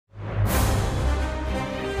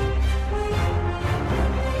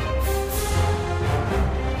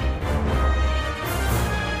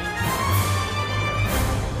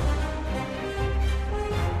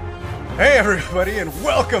Hey everybody, and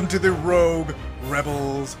welcome to the Rogue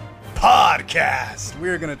Rebels podcast.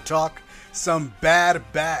 We're going to talk some Bad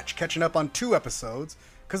Batch, catching up on 2 episodes,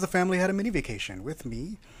 because the family had a mini vacation. With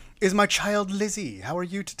me is my child Lizzie. How are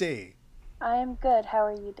you today? I am good. How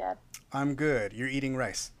are you, Dad? I'm good. You're eating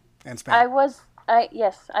rice and spam.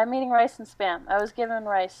 Yes, I'm eating rice and spam. I was given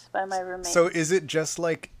rice by my roommate. So is it just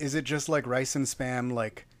like rice and spam,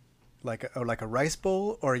 like a rice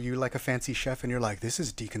bowl, or are you like a fancy chef and you're like, this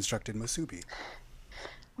is deconstructed musubi?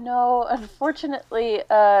 No, unfortunately,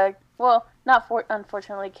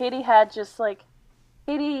 unfortunately, Katie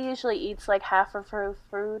usually eats like half of her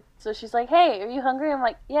food. So she's like, hey, are you hungry? I'm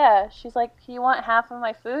like, yeah. She's like, you want half of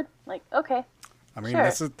my food? I'm like, okay. I mean,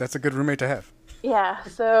 sure. that's a good roommate to have. Yeah,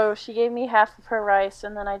 so she gave me half of her rice,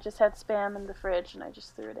 and then I just had spam in the fridge, and I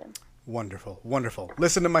just threw it in. Wonderful, wonderful.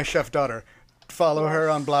 Listen to my chef daughter. Follow her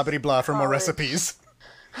on blah bitty blah for more recipes.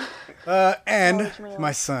 And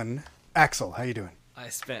my son, Axel. How you doing? I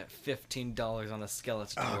spent $15 on a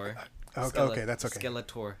Skeletor. Okay, that's okay.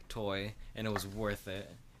 Skeletor toy, and it was worth it,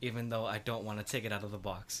 even though I don't want to take it out of the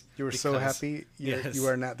box. You were so happy. Yes. You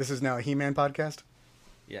are now. This is now a He-Man podcast?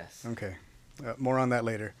 Yes. Okay. More on that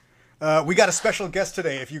later. We got a special guest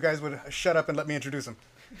today. If you guys would shut up and let me introduce him.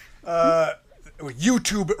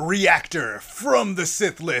 YouTube reactor from the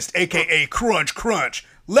Sith list, a.k.a. Crunch,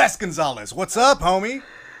 Les Gonzalez. What's up, homie?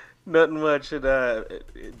 Nothing much. Do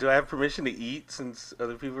I have permission to eat since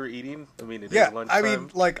other people are eating? I mean, it is lunchtime. I mean,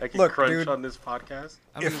 like, I can look, crunch dude, on this podcast.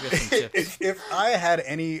 I'm gonna get some chips. If I had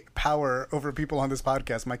any power over people on this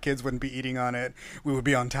podcast, my kids wouldn't be eating on it. We would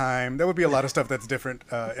be on time. There would be a lot of stuff that's different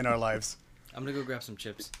in our lives. I'm gonna go grab some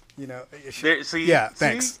chips. You know. Thanks.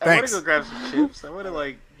 I want to go grab some chips. I want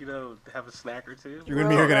to have a snack or two. You and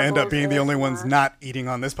me are going to end up being the only ones not eating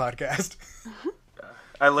on this podcast.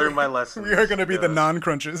 I learned my lesson. We are going to be the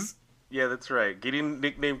non-crunches. Yeah, that's right. Getting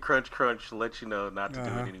nicknamed Crunch let you know not to do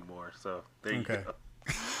it anymore. So there you go.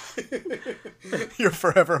 You're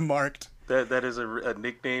forever marked. That is a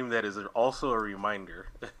nickname that is also a reminder.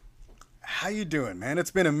 How you doing, man?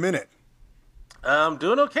 It's been a minute. I'm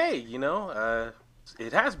doing okay,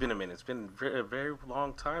 it has been a minute. It's been a very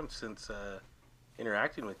long time since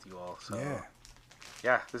interacting with you all. So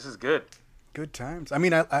yeah, this is good. Good times. I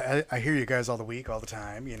mean, I hear you guys all the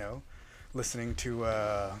time, listening to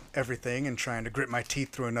everything and trying to grit my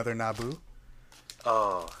teeth through another Naboo.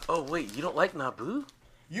 Oh wait, you don't like Naboo?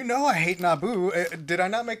 You know I hate Naboo. Did I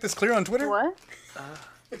not make this clear on Twitter? What?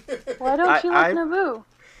 Why don't you like Naboo?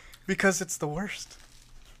 Because it's the worst.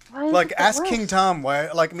 Like, ask King Tom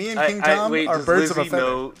why. Like, me and King Tom are birds of a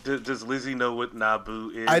feather. Does Lizzie know what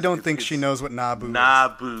Naboo is? I don't think she knows what Naboo is.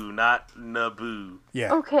 Naboo, not Naboo.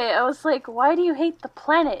 Yeah. Okay, I was like, why do you hate the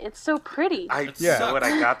planet? It's so pretty. I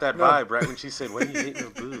got that vibe right when she said, why do you hate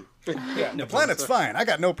Naboo? Yeah, the planet's fine. I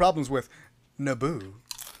got no problems with Naboo.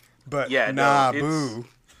 But Naboo. No,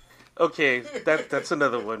 okay, that's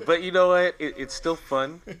another one. But you know what? It's still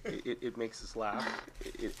fun. It makes us laugh.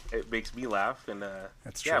 It makes me laugh. And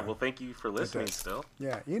that's true. Yeah, well, thank you for listening still.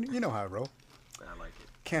 Yeah, you know how I roll. I like it.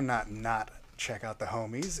 Cannot not check out the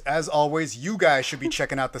homies. As always, you guys should be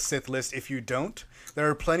checking out the Sith list if you don't. There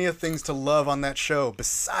are plenty of things to love on that show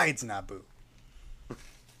besides Naboo.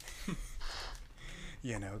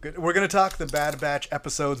 Good. We're going to talk the Bad Batch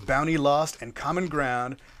episodes, Bounty Lost and Common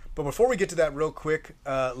Ground. But before we get to that real quick,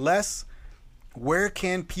 Les, where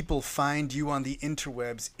can people find you on the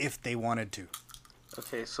interwebs if they wanted to?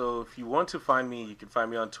 Okay, so if you want to find me, you can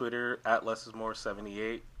find me on Twitter at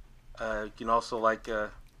LessIsMore78. You can also,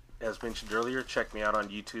 as mentioned earlier, check me out on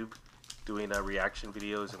YouTube doing reaction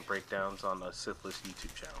videos and breakdowns on the Sith List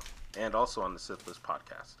YouTube channel and also on the Sith List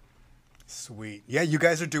podcast. Sweet. Yeah, you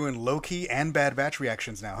guys are doing Loki and Bad Batch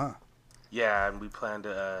reactions now, huh? Yeah, and we plan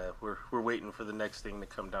to. We're waiting for the next thing to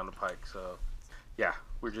come down the pike. So, yeah,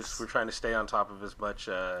 we're trying to stay on top of as much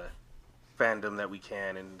fandom that we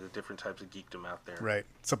can and the different types of geekdom out there. Right.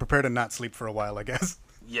 So prepare to not sleep for a while, I guess.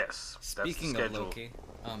 Yes. Speaking of Loki,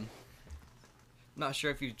 not sure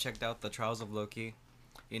if you checked out the Trials of Loki,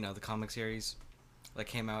 the comic series that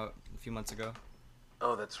came out a few months ago.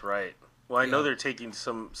 Oh, that's right. Well, I know they're taking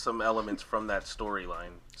some elements from that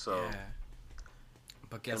storyline. So. Yeah.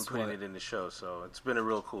 But guess putting what? it in the show, so it's been a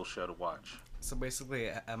real cool show to watch. So basically,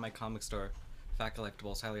 at my comic store, Fat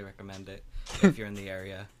Collectibles, highly recommend it if you're in the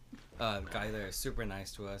area. The guy there is super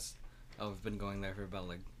nice to us. We've been going there for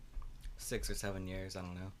about 6 or 7 years. I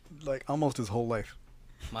don't know. Almost his whole life.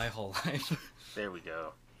 My whole life. There we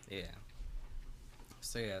go. Yeah.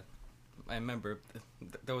 So yeah, I remember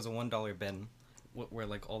there was a $1 bin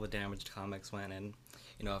where all the damaged comics went in.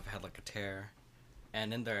 If it had a tear.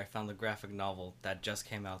 And in there I found the graphic novel that just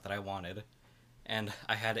came out that I wanted. and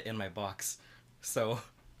I had it in my box. So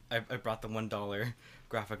I brought the $1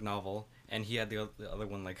 graphic novel, and he had the other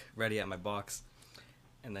one like ready at my box.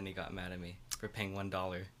 And then he got mad at me for paying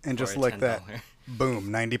 $1. And for just a like that, $10. boom,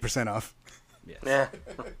 90% off. Yes. Yeah.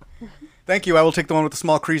 Thank you. I will take the one with the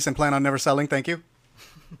small crease and plan on never selling. Thank you.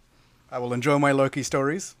 I will enjoy my Loki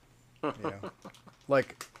stories.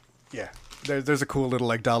 Like, yeah, there's a cool little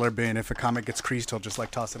like dollar bin. If a comic gets creased, he'll just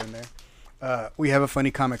like toss it in there. We have a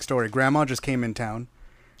funny comic story. Grandma just came in town,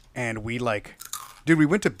 and we like, dude, we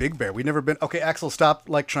went to Big Bear. We'd never been. Okay, Axel, stop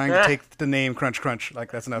like trying to take the name Crunch Crunch.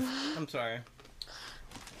 Like that's enough. I'm sorry.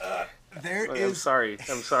 I'm sorry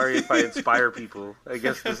if I inspire people. I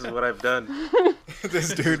guess this is what I've done.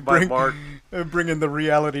 This dude My mark. bringing the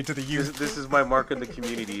reality to the youth. This is my mark in the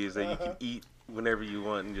community, is that you can eat whenever you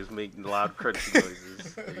want and just make loud crunchy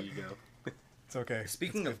noises. There you go. It's okay.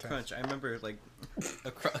 Speaking It's of good times. crunch, I remember like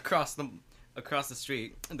across the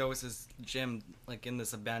street there was this gym like in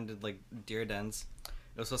this abandoned like deer dens.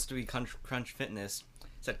 It was supposed to be Crunch Fitness. It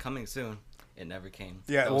said coming soon. It never came.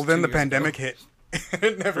 Yeah, That well was then 2 the years ago. pandemic hit.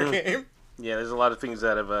 It never came. Yeah, there's a lot of things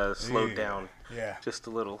that have slowed Yeah. down Yeah. just a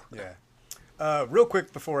little. Yeah. Real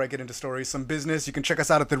quick before I get into stories, some business. You can check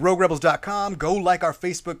us out at theroguerebels.com. Go like our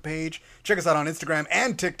Facebook page. Check us out on Instagram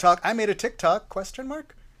and TikTok. I made a TikTok, question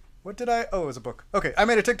mark? What did I? Oh, it was a book. Okay, I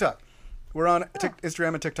made a TikTok. We're on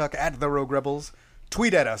Instagram and TikTok at The Rogue Rebels.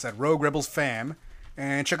 Tweet at us at Rogue Rebels Fam.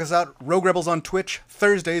 And check us out, Rogue Rebels on Twitch,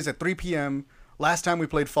 Thursdays at 3 p.m. Last time we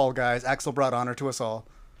played Fall Guys, Axel brought honor to us all.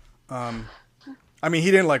 I mean,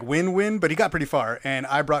 he didn't like win, but he got pretty far. And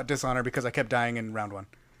I brought dishonor because I kept dying in round 1.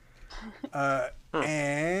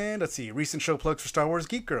 And let's see, recent show plugs for Star Wars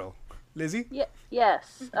Geek Girl. Lizzie?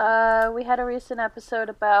 Yes. We had a recent episode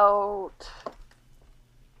about,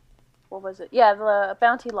 what was it? Yeah, the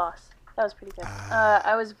Bounty Loss. That was pretty good.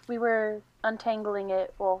 We were untangling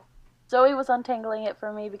it. Well, Zoe was untangling it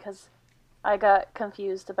for me because I got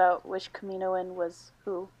confused about which Kaminoan was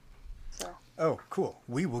who. So. Oh, cool.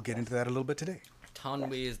 We will get into that a little bit today.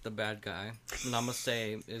 Tanwi is the bad guy.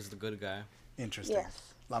 Namaste is the good guy. Interesting.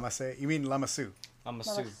 Yes. Lamase? You mean Lamasu?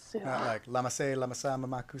 Namasu. Not like Lamase, Lamasa,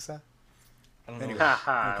 Mamakusa? I don't know. Anyway.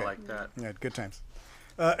 Haha, Okay. I like that. Yeah, good times.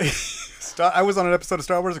 I was on an episode of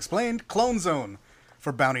Star Wars Explained, Clone Zone,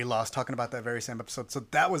 for Bounty Lost, talking about that very same episode. So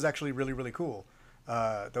that was actually really, really cool.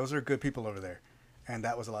 Those are good people over there. And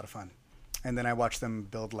that was a lot of fun. And then I watched them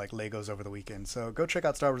build like Legos over the weekend. So go check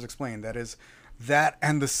out Star Wars Explained. That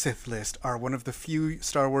and The Sith List are one of the few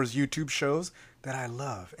Star Wars YouTube shows that I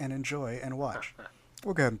love and enjoy and watch.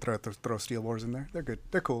 We'll go ahead and throw Steel Wars in there. They're good.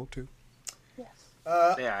 They're cool too. Yes.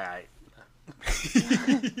 Yeah,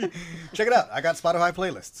 Check it out. I got Spotify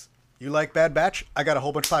playlists. You like Bad Batch? I got a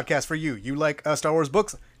whole bunch of podcasts for you. You like Star Wars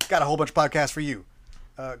books? Got a whole bunch of podcasts for you.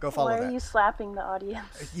 Go follow Why that. are you slapping the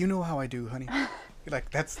audience? You know how I do, honey. Like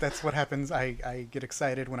that's what happens. I get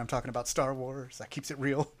excited when I'm talking about Star Wars. That keeps it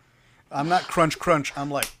real. I'm not crunch. I'm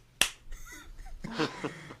like,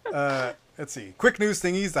 let's see. Quick news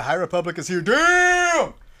thingies. The High Republic is here.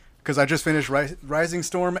 Damn! Because I just finished Rising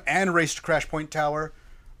Storm and raced Crash Point Tower.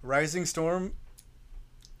 Rising Storm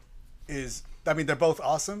they're both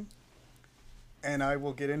awesome. And I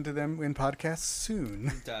will get into them in podcasts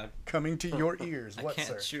soon. Dad, Coming to your ears. I What, can't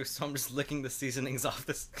sir? chew, so I'm just licking the seasonings off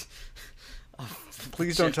this.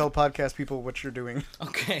 Please don't tell podcast people what you're doing.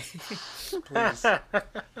 Okay. Please.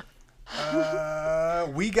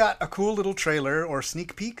 We got a cool little trailer or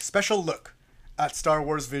sneak peek, special look at Star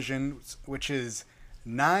Wars Visions, which is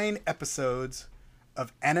 9 episodes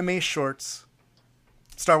of anime shorts,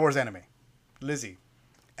 Star Wars anime. Lizzie,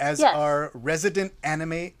 as Yes. our resident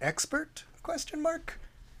anime expert? Question mark.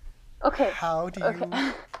 Okay. How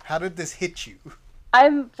did this hit you?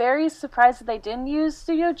 I'm very surprised that they didn't use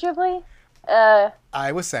Studio Ghibli.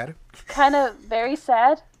 I was sad. Kind of very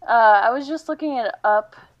sad. I was just looking it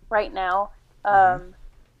up right now.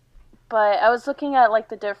 But I was looking at like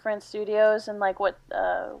the different studios and like what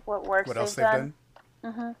works What else they've they've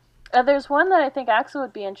done. done? There's one that I think Axel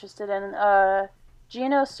would be interested in.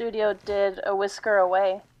 Geno Studio did A Whisker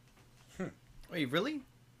Away. Wait, really?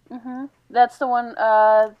 That's the one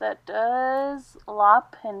that does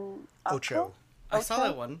Lop and Ocho. I saw Okay.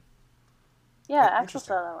 that one. Yeah, Axel Interesting.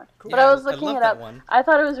 saw that one. Cool. But Yeah, I was I looking love it that up. one. I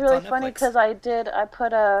thought it was really on funny Netflix. because I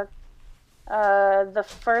put the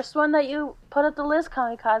first one that you put at the list,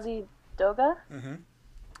 Kamikaze Doga.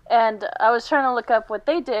 And I was trying to look up what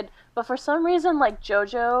they did, but for some reason, like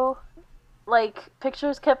JoJo, like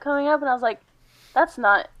pictures kept coming up, and I was like, that's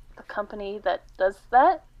not the company that does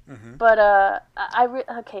that. But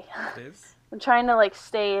okay. It is? I'm trying to like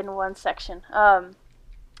stay in one section.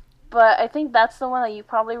 But I think that's the one that you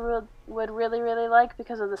probably would really, really like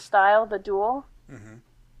because of the style, the duel.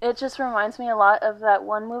 It just reminds me a lot of that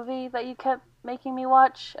one movie that you kept making me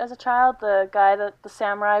watch as a child. The guy the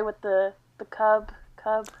samurai with the cub.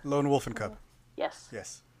 Lone Wolf and Cub. Yes.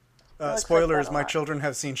 Yes. looks like Spoilers, that a my lot. children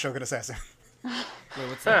have seen Shogun Assassin. Wait,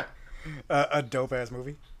 what's that? A dope-ass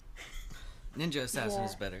movie. Ninja Assassin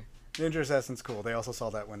is Yeah. better. Ninja Assassin's cool. They also saw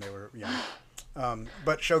that when they were young.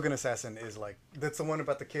 But Shogun Assassin is like... That's the one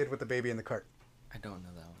about the kid with the baby in the cart. I don't know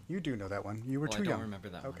that one. You do know that one. You were Well, too I young. don't remember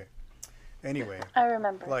that one. Okay. Anyway, I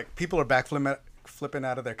remember. like, people are flipping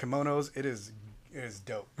out of their kimonos. It is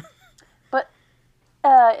dope. But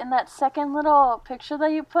in that second little picture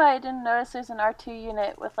that you put, I didn't notice there's an R2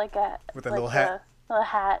 unit with like a With a like little hat? a little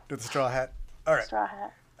hat, With the straw hat. All right. straw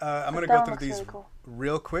hat. I'm going to That go one through looks these really cool.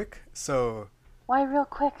 real quick. So... Why real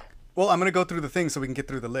quick? Well, I'm going to go through the things so we can get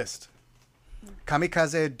through the list.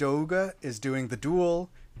 Kamikaze Douga is doing The Duel.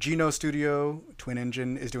 Geno Studio, Twin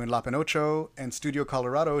Engine, is doing La Pinocho. And Studio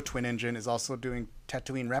Colorado, Twin Engine, is also doing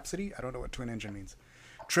Tatooine Rhapsody. I don't know what Twin Engine means.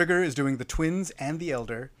 Trigger is doing The Twins and The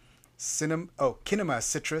Elder. Kinema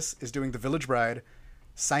Citrus is doing The Village Bride.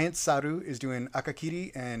 Science Saru is doing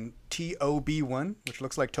Akakiri and TOB1, which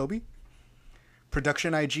looks like Toby.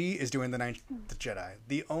 Production IG is doing The Ninth Jedi.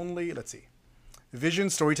 The only, let's see. Vision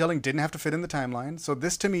storytelling didn't have to fit in the timeline. So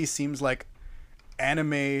this to me seems like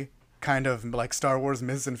anime kind of like Star Wars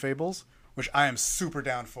myths and fables, which I am super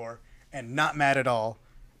down for and not mad at all.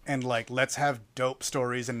 And like, let's have dope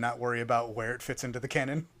stories and not worry about where it fits into the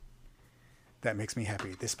canon. That makes me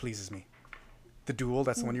happy. This pleases me. The Duel,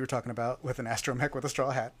 that's the one you were talking about, with an astromech with a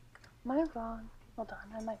straw hat. Am I wrong? Hold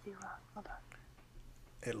on, I might be wrong. Hold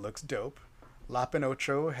on. It looks dope. La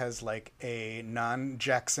Pinocho has like a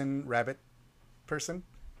non-Jackson rabbit person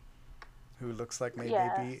who looks like maybe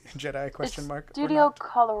Yeah. Jedi question It's mark or Studio not.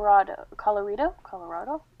 Colorado. Colorado.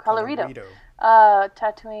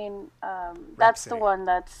 Tatooine. That's the Rhapsody. one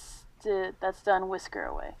that's done Whisker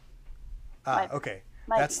Away. Might- Okay.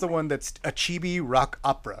 might That's be the one that's a chibi rock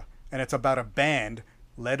opera, and it's about a band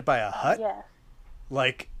led by a Hutt. Yeah.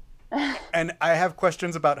 Like, and I have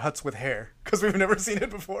questions about Hutts with hair because we've never seen it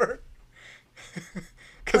before.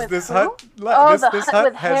 Because With this who? Hutt, Oh, the this Hutt Hutt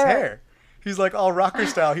with has hair. hair. He's like all rocker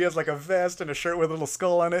style. He has like a vest and a shirt with a little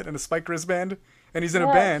skull on it and a spiked wristband, and he's in a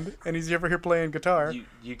Yes. band, and he's over here playing guitar.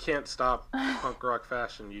 You can't stop punk rock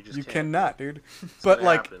fashion. You just You can't. cannot, dude. It's But gonna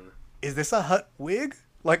like, happen. is this a Hutt wig?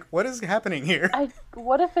 Like, what is happening here?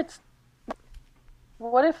 What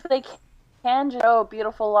if they can just grow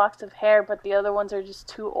beautiful locks of hair, but the other ones are just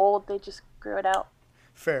too old? They just grew it out.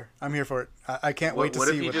 Fair. I'm here for it. I can't wait to What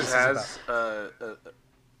see if he what just this is has about.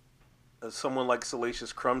 someone like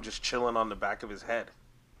Salacious Crumb just chilling on the back of his head?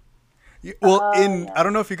 Well, yeah. I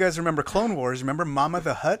don't know if you guys remember Clone Wars. Remember Mama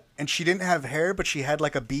the Hutt? And she didn't have hair, but she had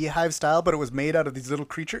like a beehive style, but it was made out of these little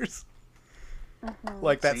creatures.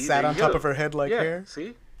 Like that See, sat there on you top go. of her head like Yeah, hair.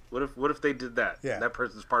 see? What if they did that? Yeah. That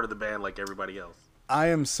person's part of the band like everybody else. I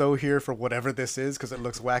am so here for whatever this is because it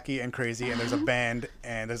looks wacky and crazy, and there's a band,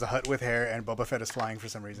 and there's a Hutt with hair, and Boba Fett is flying for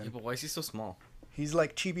some Yeah, reason. but why is he so small? He's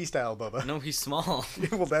like Chibi style Boba. No, he's small.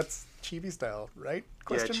 Well, that's Chibi style, right?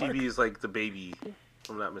 Question yeah, mark? Chibi is like the baby. If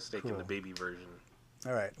I'm not mistaken, Cool. the baby version.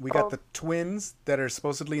 All right, we got Oh. the twins that are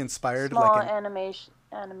supposedly inspired, Small like an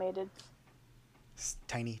animated.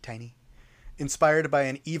 tiny, inspired by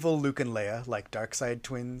an evil Luke and Leia, like Darkseid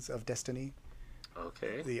twins of Destiny.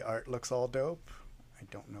 Okay. The art looks all dope. I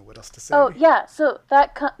don't know what else to say. Oh yeah, so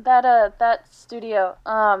that studio,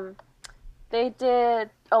 they did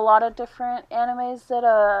a lot of different animes that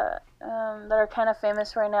are kind of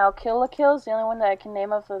famous right now. Kill la Kill is the only one that I can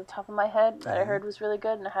name off the top of my head that I heard was really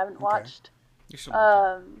good and I haven't watched. You should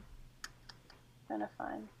watch Trying to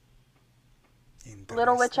find Interesting.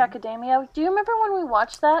 Little Witch Academia. Do you remember when we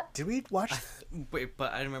watched that? Did we watch? it. Wait,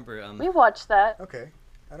 but I remember We watched that. Okay,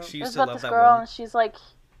 I don't. she It was used to about love this that girl one. and she's like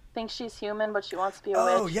thinks she's human but she wants to be a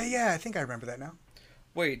Oh witch. yeah, I think I remember that now.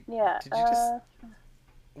 Wait, Yeah. did you just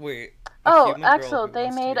wait? a Oh, human girl Axel, who they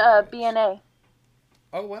wants to made be a witch. BNA.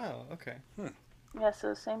 Oh wow, okay. Yeah,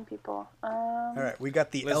 so same people. All right, we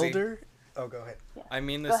got the Lizzie. Elder. Oh, go ahead. I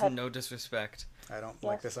mean Go this ahead. in no disrespect, I don't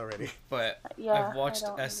like Yes. this already. but Yeah, I've watched I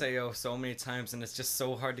don't either. SAO so many times and it's just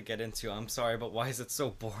so hard to get into. I'm sorry, but why is it so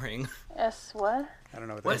boring? S what? I don't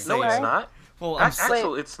know what that What? means. No, SAO. it's not. Well, I'm Axel,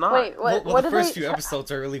 so, Wait, it's not. Wait, what? well, what the did first they? few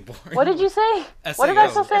episodes are really boring. What did you say? What did SAO.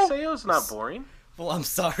 Axel say? SAO is not boring. Well, I'm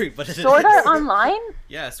sorry, but it Sword is. Art Online?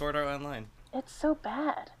 Yeah, Sword Art Online. It's so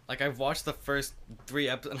bad. Like I've watched the first 3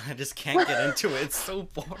 episodes and I just can't get into it. It's so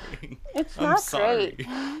boring. It's I'm not sorry. great.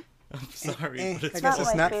 I'm sorry, Eh, but I it's guess not it's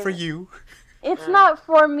my not for favorite. you. It's not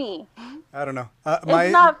for me. I don't know.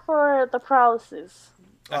 It's not for the paralysis.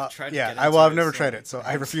 I've tried to yeah, get I've into never it, tried it, so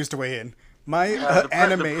I refuse to weigh in. My The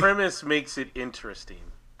anime. premise makes it interesting,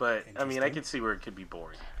 but I mean, I Interesting. can see where it could be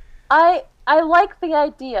boring. I like the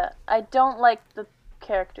idea. I don't like the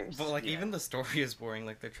characters. But like Yeah. even the story is boring.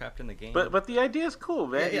 Like they're trapped in the game. But the idea is cool,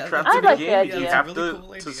 man. Yeah, You're yeah, trapped I in the like the game. idea. You It's a have really to, cool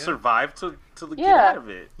to idea. survive to get Yeah. out of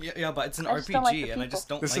it. yeah, but it's an I just RPG, don't like the and I just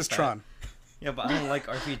people. don't. This like is that. Tron. Yeah, but I don't like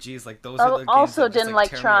RPGs. Like those I are the games also that just, didn't like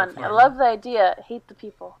tear me Tron. I apart. love the idea. Hate the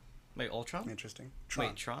people. Wait, Ultron? Interesting. Tron.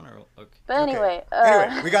 Wait, Tron or okay? But anyway,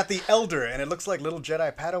 Anyway, we got the Elder, and it looks like little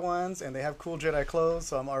Jedi Padawans, and they have cool Jedi clothes.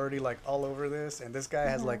 So I'm already like all over this. And this guy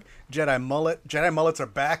has like Jedi mullet. Jedi mullets are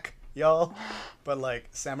back, y'all, but like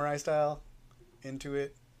samurai style, into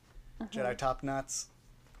it. Jedi top knots,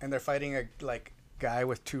 and they're fighting a like guy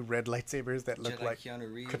with two red lightsabers that look Jedi like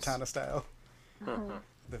Keanu Reeves. katana style.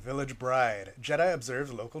 The Village Bride. Jedi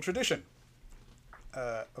observes local tradition.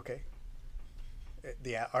 Okay.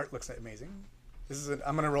 The art looks amazing.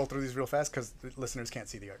 I'm gonna roll through these real fast because the listeners can't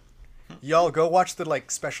see the art. Y'all go watch the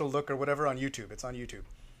like special look or whatever on YouTube. It's on YouTube.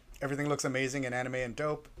 Everything looks amazing and anime and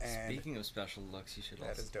dope. And Speaking of special looks, you should that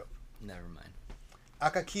also. is dope. Never mind.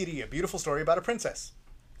 Akakiri, a beautiful story about a princess.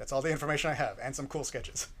 That's all the information I have, and some cool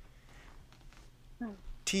sketches.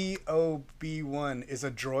 TOB1 is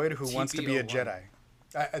a droid who wants to be a TBO1.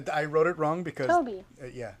 Jedi. I wrote it wrong because Toby.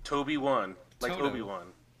 Yeah, Toby won, like Toto. Obi-Wan,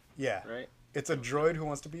 yeah. right? It's a droid who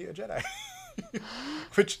wants to be a Jedi,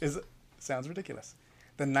 which sounds ridiculous.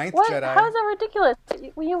 The ninth What? Jedi. How is that ridiculous?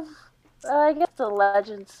 You've, I guess the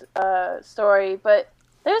Legends story, but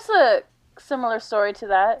there's a similar story to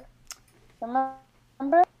that.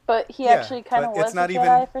 Remember? But he Yeah, actually kind of but it's was a not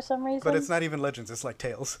Jedi even- for some reason. But it's not even Legends. It's like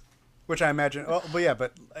Tales, which I imagine. Oh, but yeah,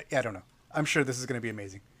 but I don't know. I'm sure this is going to be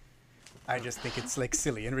amazing. I just think it's like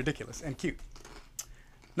silly and ridiculous and cute.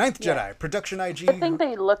 Ninth Yeah. Jedi, production IG, I think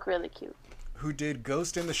they look really cute. who did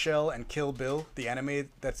Ghost in the Shell and Kill Bill, the anime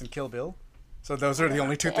that's in Kill Bill. So those are the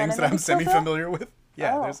only two The things that I'm animated Kill Bill? semi-familiar with.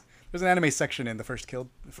 Yeah, Oh. there's an anime section in the first Kill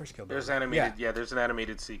Bill. There's animated. Yeah, Yeah, there's an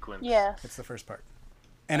animated sequence. Yes. it's the first part,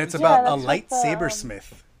 and it's Yeah, about a that's what the, lightsaber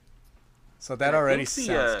smith. So that And I already think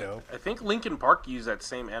the, sounds dope. I think Linkin Park used that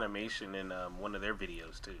same animation in one of their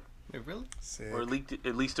videos too, Wait, really? Sick. or at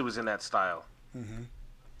least it was in that style. Well,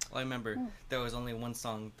 I remember there was only one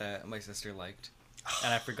song that my sister liked,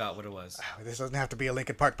 and I forgot what it was. This doesn't have to be a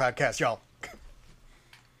Linkin Park podcast, y'all.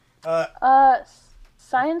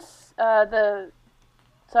 Science.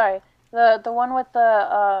 The one with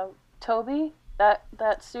the Toby.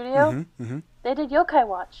 That studio. They did Yokai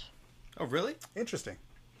Watch. Oh, really? Interesting.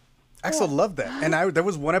 Axel loved that, and there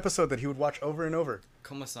was one episode that he would watch over and over.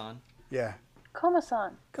 Koma-san. Yeah.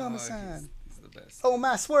 Koma-san. Koma-san. He's the best. Oh,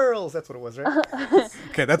 my swirls. That's what it was, right?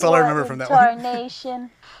 Okay, that's all I remember from that one. Nation.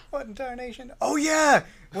 What in tarnation? Oh, yeah.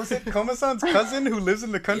 Was it Koma-san's cousin who lives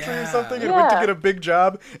in the country or Yeah. something and went to Yeah. get a big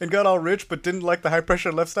job and got all rich but didn't like the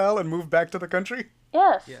high-pressure lifestyle and moved back to the country?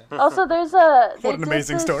 Yes. Yeah. Also, there's a. What an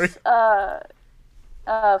amazing story.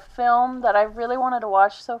 Film that I really wanted to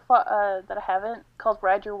watch so far that I haven't, called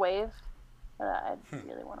Ride Your Wave. I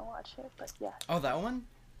really want to watch it, but yeah, Oh, that one?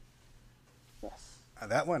 yes.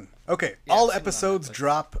 That one. Okay, Yeah, all I've seen it on episodes Netflix.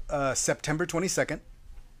 drop September 22nd,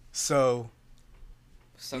 so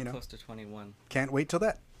So You know. close to 21. can't wait till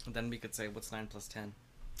that. And then we could say, what's 9 plus 10?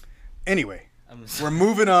 Anyway, I'm we're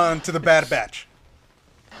moving on to the Bad Batch.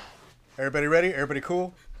 Everybody ready? Everybody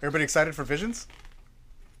cool? Everybody excited for Visions?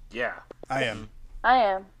 Yeah. I am. I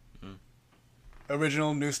am.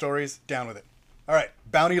 Original new stories, down with it. All right,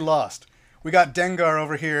 Bounty Lost. We got Dengar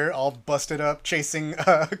over here, all busted up, chasing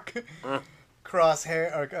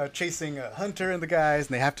chasing Hunter and the guys,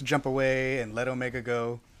 and they have to jump away and let Omega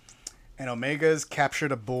go. And Omega's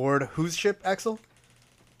captured aboard whose ship, Axel?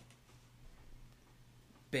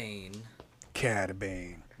 Bane. Cad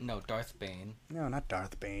Bane. No, Darth Bane. No, not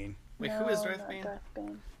Darth Bane. Wait, No, who is Darth not Bane? Darth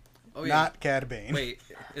Bane. Oh, yeah. Not Cad Bane. Wait,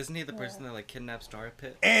 isn't he the person that, like, kidnaps Star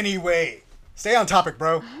Pit? Anyway, stay on topic,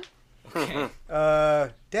 bro. Okay.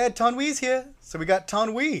 Dad, Tonwee's here. So we got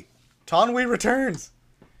Tonwee. Tonwee returns.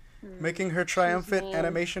 Making her triumphant mean.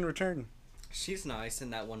 animation return. She's nice in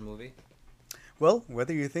that one movie. Well,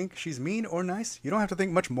 whether you think she's mean or nice, you don't have to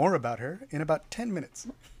think much more about her in about 10 minutes.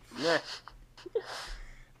 Yeah.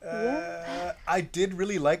 I did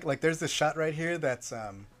really like there's this shot right here that's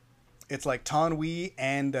it's like Tonwee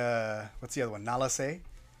and what's the other one? Nala Se.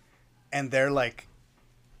 And they're like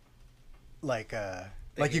you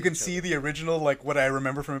hate can each see other. the original, like what I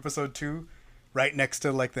remember from episode 2 right next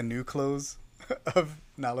to like the new clothes of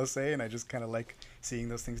Nala Se, and I just kind of like seeing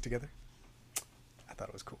those things together. I thought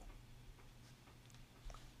it was cool.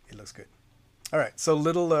 It looks good. All right, so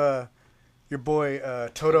little your boy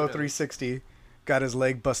Toto 360 got his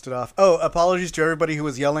leg busted off. Oh, apologies to everybody who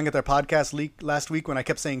was yelling at their podcast leak last week when I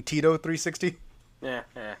kept saying Tito 360 Yeah.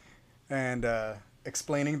 and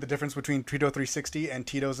explaining the difference between Tito 360 and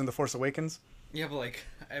Tito's in The Force Awakens. Yeah, but like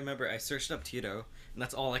I remember I searched up Tito, and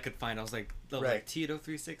that's all I could find. I was like, Right. Tito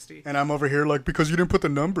 360. And I'm over here like, because you didn't put the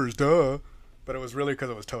numbers, duh. But it was really because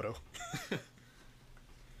it was Toto.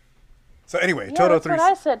 So anyway, Yeah, Toto that's 3 what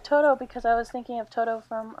I said, Toto, because I was thinking of Toto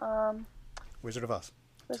from Wizard of Oz.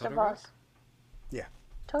 Wizard of Totoro? Oz. Yeah.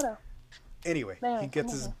 Toto. Anyway, Anyway, he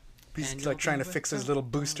gets his... moving. He's And like you'll trying be to with fix his the- little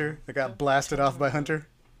booster that got blasted off by Hunter.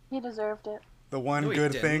 He deserved it. The one No, he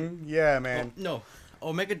good didn't. thing. Yeah, man. Oh, no,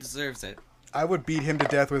 Omega deserves it. I would beat him to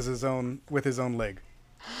death with his own leg, Well, with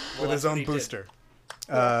his that's what own he did. booster.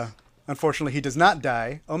 Unfortunately, he does not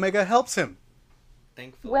die. Omega helps him.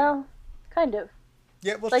 Thankfully. Well, kind of.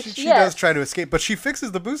 Yeah, well, Like, she yes. does try to escape, but she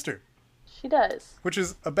fixes the booster, She does. which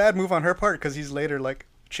is a bad move on her part because he's later like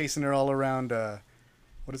chasing her all around.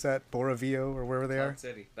 What is that, Boravio or wherever they Cloud are?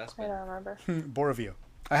 City, Best I Bet. don't remember. Boravio.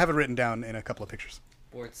 I have it written down in a couple of pictures.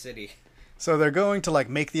 Board City. So they're going to like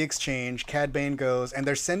make the exchange. Cad Bane goes, and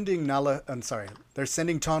they're sending they're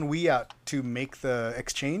sending Ton Wee out to make the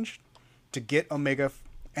exchange to get Omega,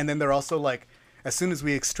 and then they're also like, as soon as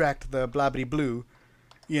we extract the Blabity Blue,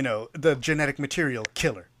 you know, the genetic material,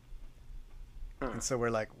 kill her. And so we're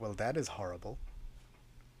like, well, that is horrible.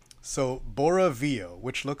 So Boravio,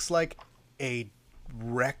 which looks like a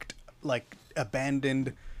wrecked, like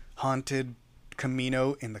abandoned, haunted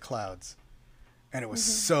Camino in the clouds, and it was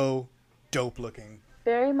so dope looking.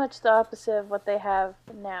 Very much the opposite of what they have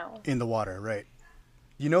now. In the water, right.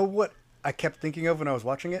 You know what I kept thinking of when I was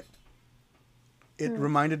watching it? It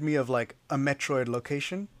reminded me of like a Metroid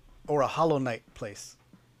location or a Hollow Knight place.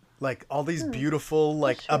 Like all these beautiful,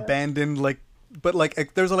 like Sure. abandoned, like, but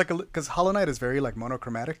like there's like because Hollow Knight is very like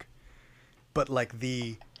monochromatic, but like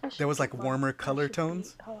there was like warmer color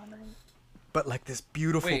tones, Hollow Knight. but like this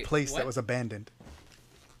beautiful Wait, place that what? was abandoned.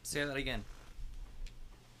 Say that again.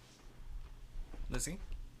 Lizzie?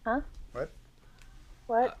 Huh? What?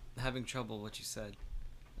 What? Having trouble what you said.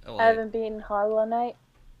 Oh, I haven't beaten Hollow Knight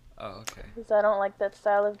Oh, okay. because I don't like that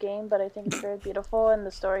style of game, but I think it's very beautiful and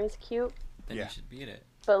the story is cute. Then Yeah. you should beat it.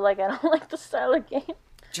 But like, I don't like the style of game.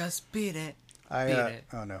 Just beat it. I Beat it.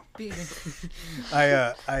 oh no. Beat it.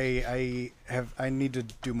 I need to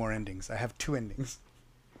do more endings. I have 2 endings.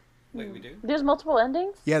 Wait, we do? There's multiple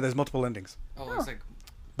endings. Yeah, there's multiple endings. Oh, it's like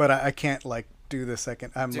But I can't like do the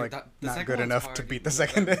second. I'm Dude, like the not second good one's enough hard. to beat the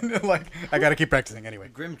second end. Like I gotta keep practicing anyway.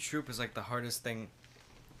 Grim Troop is like the hardest thing.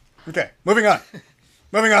 Okay, moving on.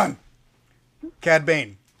 Moving on. Cad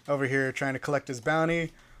Bane over here trying to collect his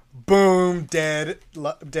bounty. Boom, dead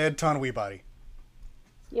Ton Wee body.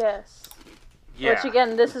 Yes. Yeah. Which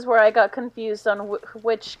again, this is where I got confused on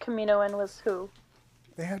which Kaminoan was who.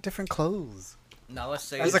 They have different clothes. Now let's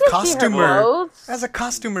say As a You can see her costumer, clothes. as a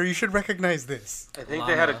costumer, you should recognize this. I think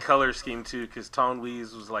they had a Llama. color scheme too, because Ton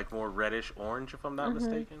Wee's was like more reddish orange, if I'm not Mm-hmm.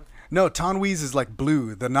 mistaken. No, Ton Wee's is like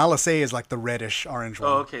blue. The Nala Se is like the reddish orange one.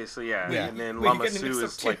 Oh, okay, so yeah, Yeah. and then Wait, you're Lama getting mixed Su up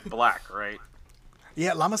is too. like black, right?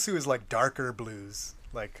 Yeah, Lamasu is like darker blues,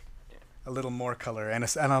 like a little more color and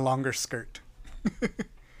a longer skirt.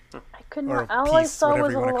 I couldn't. or All I piece, saw whatever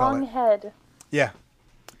was you a wanna call long it. head. Yeah.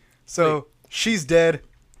 So she's dead.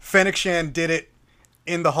 Fennec Shan did it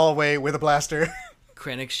in the hallway with a blaster.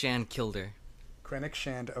 Krennic Shan killed her. Krennic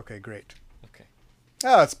Shand. Okay, great. Okay.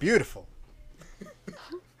 Oh, it's beautiful.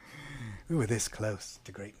 We were this close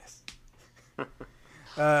to greatness.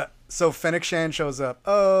 So Fennec Shan shows up.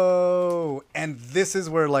 Oh, and this is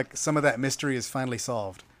where like some of that mystery is finally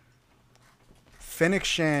solved. Fennec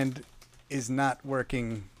Shand is not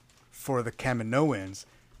working for the Kaminoans.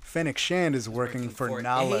 Fennec Shand is working for for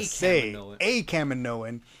Nala a Se, Kaminoan. a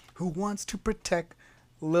Kaminoan who wants to protect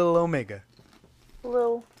Lil Omega.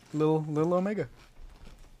 Little. Lil Omega.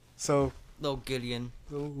 So Little Gideon.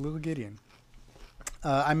 Little Gideon.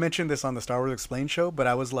 I mentioned this on the Star Wars Explained show, but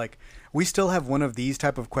I was like, we still have one of these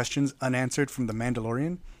type of questions unanswered from The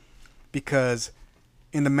Mandalorian, because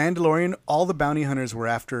in The Mandalorian, all the bounty hunters were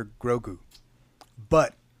after Grogu,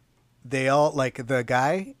 but they all, like the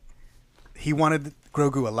guy, he wanted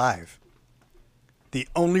Grogu alive. The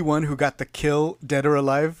only one who got the kill dead or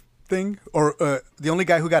alive thing, or the only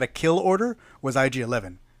guy who got a kill order was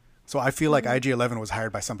IG-11. So I feel like IG-11 was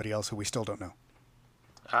hired by somebody else who we still don't know.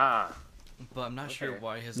 Ah, But I'm not sure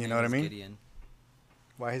why his You name know what I is mean? Gideon.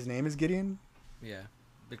 Why his name is Gideon? Yeah.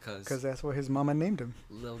 Because Because that's what his mama named him.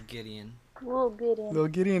 Lil Gideon. Little Gideon. Little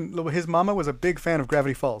Gideon. His mama was a big fan of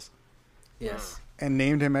Gravity Falls Yes. and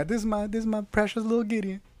named him this is my precious little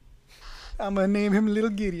Gideon. I'm gonna name him Little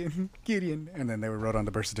Gideon. Gideon. And then they wrote on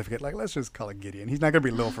the birth certificate like, let's just call it Gideon. He's not gonna be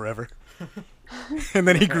Lil forever. And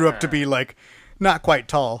then he grew up to be like not quite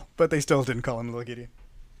tall, but they still didn't call him Little Gideon.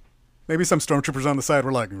 Maybe some stormtroopers on the side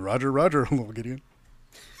were like, Roger, Roger, Little Gideon.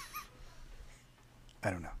 I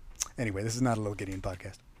don't know. Anyway, this is not a Little Gideon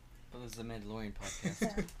podcast. Well, this is a Mandalorian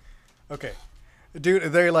podcast. Okay. Dude,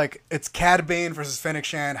 they're like, it's Cad Bane versus Fennec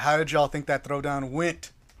Shand. How did y'all think that throwdown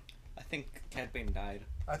went? I think Cad Bane died.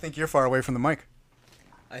 I think you're far away from the mic.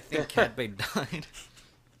 I think Cad Bane died.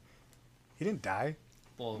 He didn't die.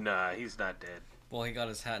 Well, Nah, he's not dead. well, he got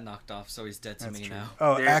his hat knocked off, so he's dead to That's me true. now.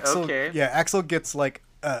 Oh, There- Axel. okay. Yeah, Axel gets like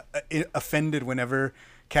offended whenever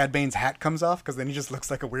Cad Bane's hat comes off because then he just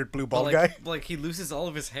looks like a weird blue bald guy. Like he loses all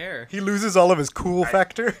of his hair. He loses all of his cool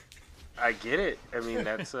factor. I get it. I mean,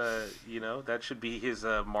 that's that should be his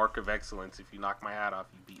mark of excellence. If you knock my hat off,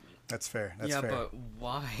 you beat me. That's fair. That's yeah, fair. but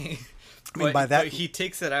why? I mean, by that- but he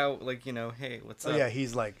takes it out like, hey, what's Oh up? yeah,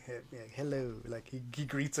 he's like, hello, like he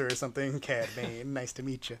greets her or something. Cad Bane, nice to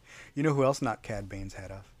meet you. You know who else knocked Cad Bane's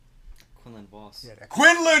hat off? Quinlan Voss. Yeah,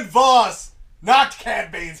 Quinlan Voss knocked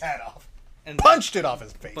Cad Bane's hat off, And punched it off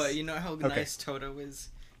his face. But you know how Okay. nice Toto is?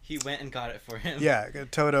 He went and got it for him. Yeah,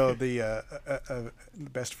 Toto, the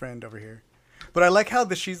best friend over here. But I like how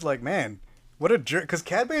she's like, man, what a jerk, because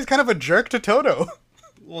Cad Bane's kind of a jerk to Toto.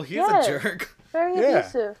 Well, he's Yeah. a jerk. Very Yeah.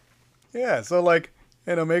 abusive. Yeah, so like,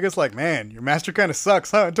 and Omega's like, man, your master kind of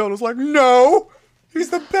sucks, huh? And Toto's like, no,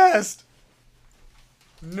 he's the best.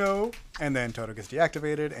 No. And then Toto gets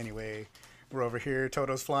deactivated. Anyway, we're over here.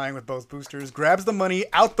 Toto's flying with both boosters, grabs the money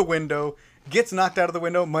out the window, gets knocked out of the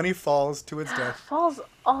window. Money falls to its death. Falls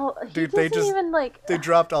all. He Dude, they doesn't just- even like. They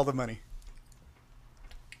dropped all the money.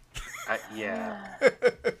 Yeah.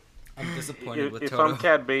 I'm disappointed If, with if Toto. I'm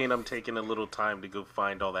Cad Bane, I'm taking a little time to go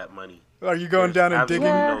find all that money. Are you going There's down and digging?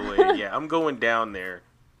 absolutely Yeah. no way. Yeah, I'm going down there.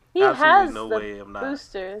 He absolutely has no the way I'm not.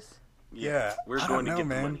 boosters. Yeah, we're I going don't know, to get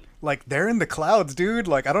man. the money. Like they're in the clouds, dude.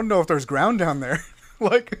 Like I don't know if there's ground down there.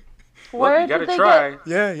 Like, Well, you gotta try.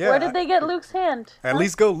 yeah, yeah. Where did they get Luke's hand? At Huh?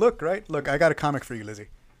 least go look, right? Look, I got a comic for you, Lizzie.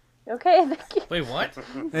 Okay, thank you. Wait, what?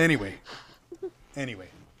 Anyway,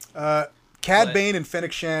 Cad What? Bane and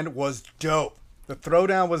Fennec Shand was dope. The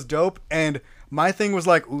throwdown was dope, and my thing was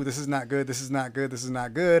like, ooh, this is not good. This is not good. This is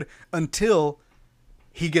not good. Until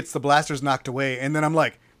he gets the blasters knocked away, and then I'm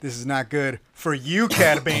like, this is not good for you,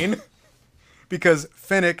 Cad Bane, because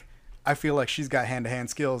Fennec, I feel like she's got hand-to-hand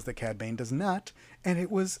skills that Cad Bane does not, and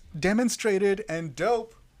it was demonstrated and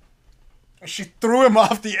dope. She threw him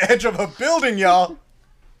off the edge of a building, y'all.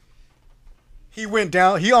 He went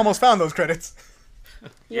down. He almost found those credits.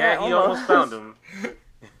 Yeah, he almost found him.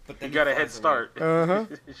 But He then got a flies head away. start. Uh-huh.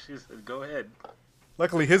 She said, "Go ahead."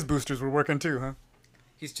 Luckily, his boosters were working too, huh?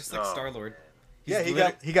 He's just like Oh. Star-Lord. Yeah, he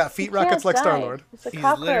lit- got feet He rockets can't like die. Star Lord. It's a He's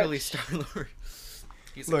cockroach. literally Star-Lord.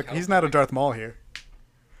 He's a Look, cow- he's not a Darth Maul here.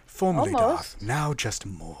 Formerly Almost. Darth, now just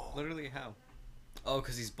Maul. Literally how? Oh,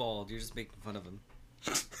 because he's bald. You're just making fun of him.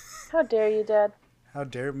 How dare you, Dad? How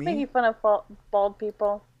dare Making me? fun of bald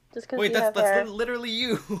people just because Wait, you have that's hair. literally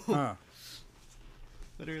you. Huh.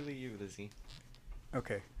 Literally you, Lizzie.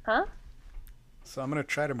 Okay, Huh? so I'm gonna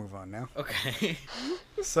try to move on now. Okay.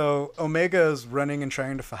 So Omega is running and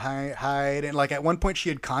trying to hide, and like at one point she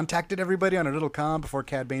had contacted everybody on a little comm before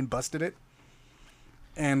Cad Bane busted it,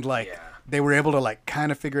 and like Yeah. they were able to like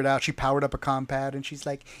kind of figure it out. She powered up a comm pad, and she's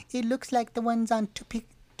like, "It looks like the ones on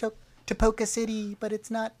Topoka City, but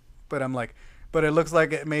it's not." But I'm like, but it looks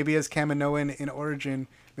like it maybe is Kaminoan in origin.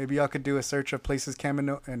 Maybe y'all could do a search of places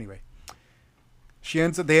Kamino. Anyway,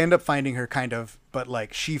 they end up finding her kind of, but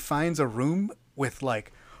like she finds a room with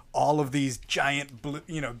like all of these giant blue,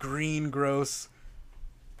 green gross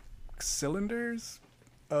cylinders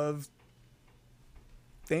of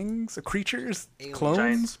things, creatures, Alien. clones.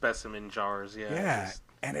 Giant specimen jars. Yeah. Yeah, just-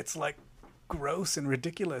 and it's like gross and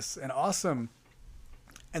ridiculous and awesome.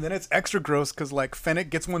 And then it's extra gross because like Fennec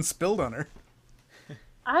gets one spilled on her.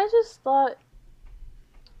 I just thought,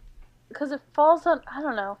 because it falls on, I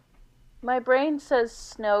don't know. My brain says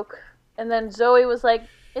Snoke, and then Zoe was like,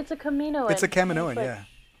 it's a Kaminoan. It's a And I was Kaminoan, like, yeah.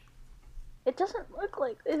 It doesn't look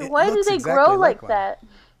like. It Why do looks they exactly grow like like one. that?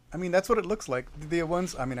 I mean, that's what it looks like. The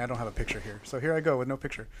ones, I mean, I don't have a picture here. So here I go with no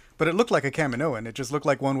picture. But it looked like a Kaminoan. It just looked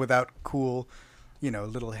like one without cool,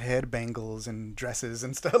 little head bangles and dresses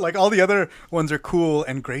and stuff. Like all the other ones are cool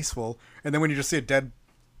and graceful. And then when you just see a dead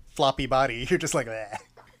floppy body, you're just like, "Bleh."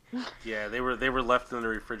 Yeah, they were left in the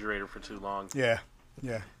refrigerator for too long. Yeah.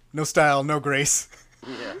 Yeah. No style, no grace.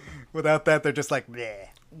 Yeah. Without that, they're just like, bleh.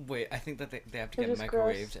 Wait, I think that they have to They're get just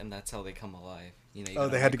microwaved, gross. and that's how they come alive. You Oh,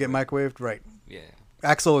 they had to get microwaved? Right. Yeah.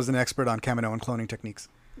 Axel is an expert on Kaminoan cloning techniques,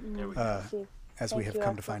 There we go. uh, See. as we Thank have you,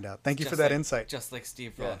 come to Axel. find out. Thank you for Just that like- insight. Just like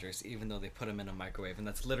Steve Yeah. Rogers, even though they put him in a microwave, and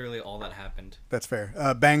that's literally all that happened. That's fair.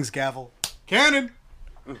 Bangs gavel. Canon.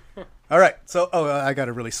 All right, so I got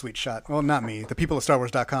a really sweet shot. Well, not me. The people at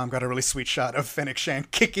StarWars.com got a really sweet shot of Fennec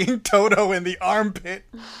Shand kicking Toto in the armpit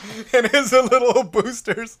and his little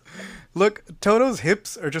boosters. Look, Toto's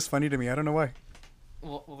hips are just funny to me. I don't know why.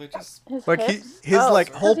 Well, they're just His Like hips? his Oh,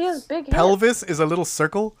 like 'cause whole he has big hips. pelvis is a little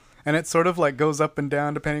circle, and it sort of like goes up and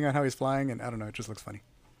down depending on how he's flying. And I don't know, it just looks funny.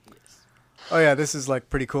 Oh yeah, this is like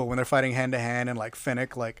pretty cool when they're fighting hand to hand, and like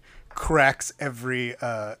Fennec like cracks every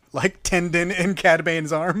like tendon in Cad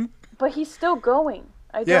Bane's arm. But he's still going.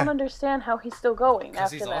 I Yeah. don't understand how he's still going 'Cause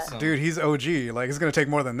after he's that. awesome. Dude, he's OG. Like it's gonna take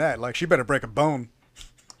more than that. Like she better break a bone.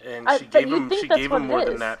 And I- she but gave you him think she that's gave what him it more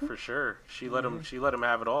than is. that for sure. She let him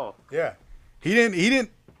have it all. Yeah, he didn't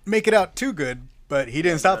make it out too good, but he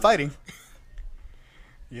didn't stop fighting.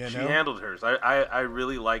 You She know, handled hers. I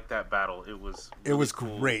really liked that battle. It was it was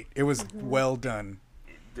really cool. great. It was well done.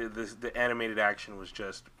 The animated action was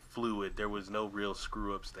just fluid. There was no real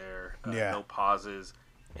screw ups there. Yeah. No pauses,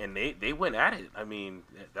 and they went at it. I mean,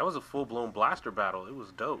 that was a full blown blaster battle. It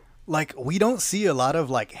was dope. Like we don't see a lot of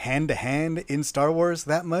like hand to hand in Star Wars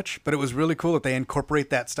that much, but it was really cool that they incorporate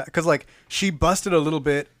that stuff because like she busted a little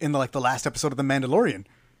bit in the last episode of The Mandalorian.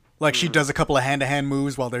 Like she does a couple of hand to hand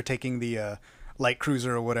moves while they're taking the light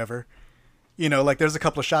cruiser or whatever. You know, like there's a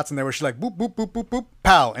couple of shots in there where she's like boop boop boop boop boop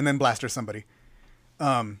pow and then blaster somebody.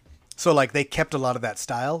 So like they kept a lot of that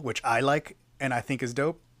style, which I like and I think is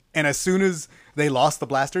dope. And as soon as they lost the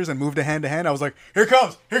blasters and moved to hand, I was like, here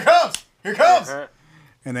comes, here comes, here comes.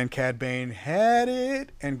 And then Cad Bane had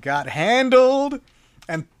it and got handled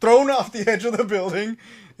and thrown off the edge of the building,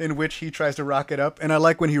 in which he tries to rocket up. And I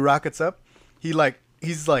like when he rockets up, he's like,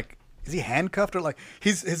 is he handcuffed or like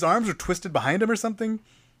his arms are twisted behind him or something?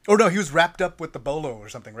 Or no, he was wrapped up with the bolo or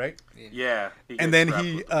something, right? Yeah. And then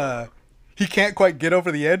he can't quite get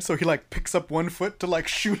over the edge, so he like picks up one foot to like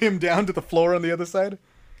shoot him down to the floor on the other side.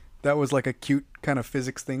 That was like a cute kind of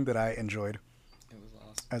physics thing that I enjoyed. it was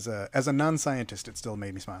awesome. As a non-scientist, it still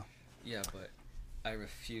made me smile. Yeah, but I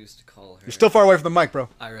refuse to call her. You're still far away from the mic, bro.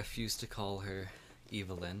 I refuse to call her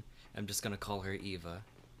Evelyn. I'm just gonna call her Eva.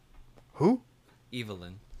 Who?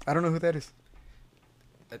 Evelyn. I don't know who that is.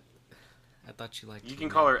 I thought you liked. you can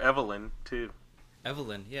call her Evelyn too.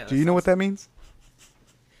 Evelyn. Yeah. Do you know what that means?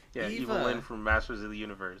 Yeah, Eva. Evelyn from Masters of the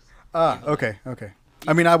Universe. Ah, Evelyn. okay.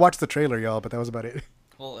 I mean, I watched the trailer, y'all, but that was about it.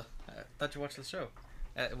 Well, I thought you watched the show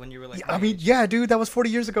when you were like. Yeah, my I mean, age. yeah, dude, that was 40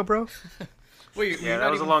 years ago, bro. Wait, Yeah,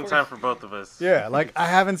 that was a long time for both of us. Yeah, like I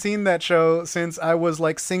haven't seen that show since I was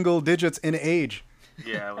like single digits in age.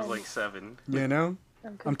 Yeah, I was like 7. You know?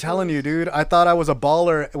 I'm confused. telling you, dude. I thought I was a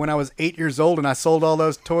baller when I was 8 years old, and I sold all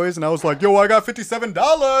those toys, and I was like, "Yo, I got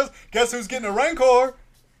 $57. Guess who's getting a Rancor?"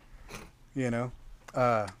 You know,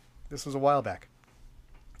 this was a while back.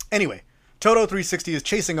 Anyway, Toto 360 is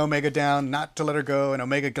chasing Omega down, not to let her go, and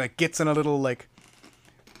Omega like gets in a little like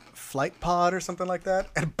flight pod or something like that,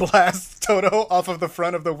 and blasts Toto off of the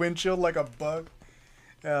front of the windshield like a bug.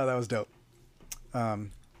 Yeah, that was dope. And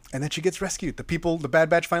then she gets rescued. The Bad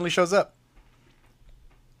Batch finally shows up.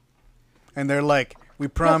 And they're like, we Yes,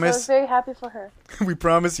 I was promise, very happy for her. we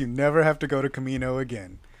promise you never have to go to Camino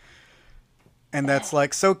again. And that's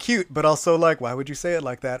like so cute, but also like, why would you say it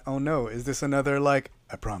like that? Oh no, is this another like,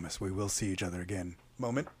 I promise we will see each other again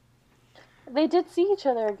moment? They did see each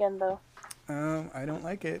other again, though. I don't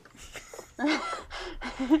like it.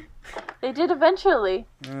 They did eventually.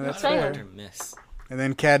 That's saying. fair. Hit or miss. And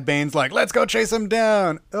then Cad Bane's like, let's go chase him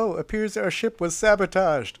down. Oh, appears our ship was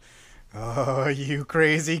sabotaged. Oh, you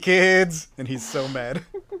crazy kids. And he's so mad.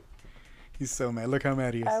 He's so mad. Look how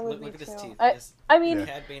mad he is. I would Look be at his too. teeth. I mean, Yeah.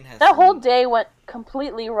 Cad Bane has that whole some- day went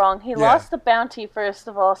completely wrong. He Yeah. lost the bounty, first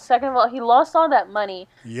of all. Second of all, he lost all that money.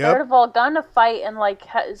 Yep. Third of all, got in a fight and, like,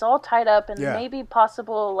 is all tied up and Yeah. maybe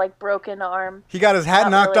possible, like, broken arm. He got his hat Not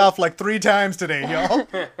knocked really. off like 3 times today, y'all.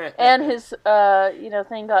 And his,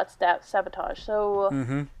 thing got sabotaged. So,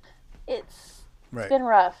 Mm-hmm. it's Right. been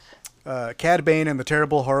rough. Cad Bane and the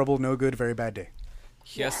terrible, horrible, no good, very bad day.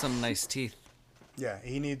 He has some nice teeth. Yeah,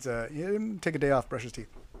 he needs take a day off, brush his teeth.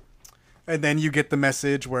 And then you get the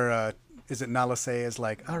message where is it Nala Se is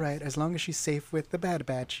like, all right, as long as she's safe with the Bad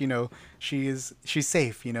Batch, you know, she's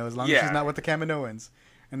safe, you know, as long as she's Yeah. not with the Kaminoans.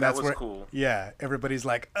 And That that's was where, cool. Yeah, everybody's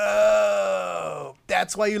like, oh,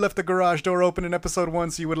 that's why you left the garage door open in episode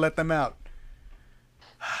 1 so you would let them out.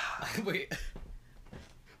 Wait.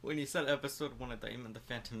 When you said episode 1, I thought you meant the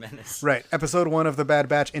Phantom Menace. Right, episode 1 of the Bad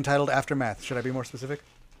Batch entitled Aftermath. Should I be more specific?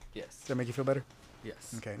 Yes. Does that make you feel better?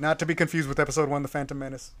 Yes. Okay, not to be confused with episode 1, The Phantom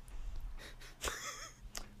Menace.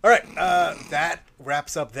 All right, that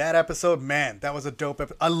wraps up that episode. Man, that was a dope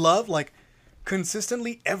episode. I love, like,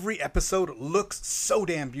 consistently every episode looks so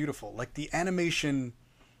damn beautiful. Like, the animation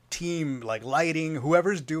team, like lighting,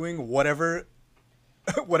 whoever's doing whatever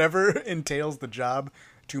entails the job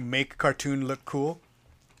to make cartoon look cool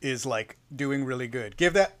is like doing really good.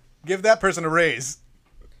 Give that person a raise,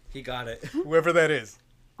 He got it. whoever that is.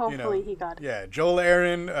 Hopefully he got it. Yeah, Joel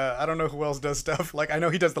Aaron. I don't know who else does stuff. Like I know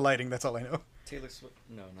he does the lighting. That's all I know. Taylor Swift.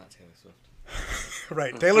 No, not Taylor Swift.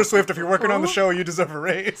 Right, Taylor Swift. If you're working on the show, you deserve a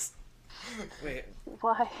raise. Wait.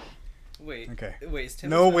 Why? Wait. Okay. Wait. Is Taylor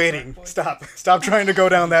No Swift waiting. Dark Boy? Stop trying to go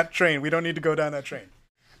down that train. We don't need to go down that train.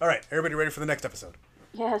 All right, everybody ready for the next episode?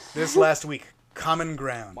 Yes. This last week, Common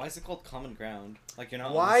Ground. Why is it called Common Ground? Like you're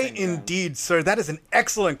not. Why on the same ground. indeed, sir? That is an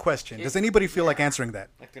excellent question. Does anybody feel like answering that?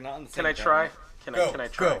 Like they're not on the same. Can I ground. try? Go, Can I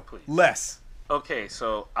try, go. please? Less. Okay,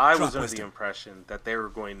 so I Drop was under wisdom. the impression that they were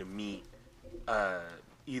going to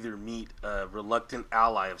either meet a reluctant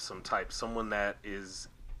ally of some type, someone that is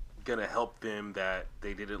gonna help them that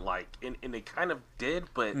they didn't like, and they kind of did,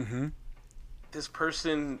 but this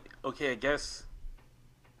person, okay, I guess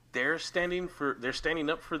they're standing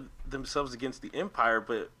up for themselves against the Empire,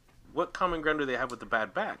 but what common ground do they have with the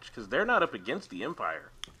Bad Batch? Because they're not up against the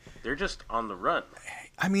Empire, they're just on the run.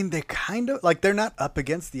 I mean, they kind of like they're not up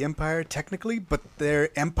against the Empire technically, but their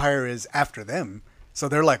Empire is after them. So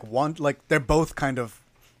they're like they're both kind of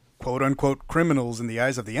quote unquote criminals in the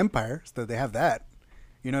eyes of the Empire. So they have that.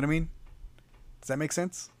 You know what I mean? Does that make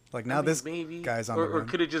sense? Like now I mean, this maybe. guy's on or, the or run.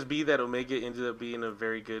 could it just be that Omega ended up being a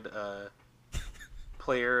very good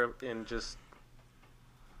player and just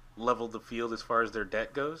leveled the field as far as their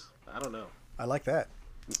debt goes? I don't know. I like that.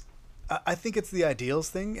 I think it's the ideals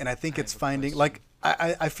thing, and I think it's have a finding question.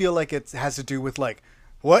 like I feel like it has to do with like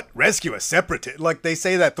what rescue a separatist. Like they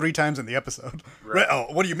say that 3 times in the episode. Right. Oh,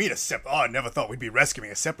 what do you mean a Oh, I never thought we'd be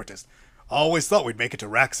rescuing a separatist. I always thought we'd make it to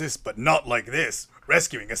Raxus, but not like this,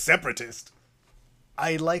 rescuing a separatist.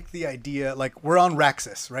 I like the idea. Like we're on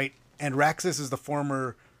Raxus, right? And Raxus is the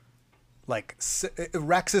former. Like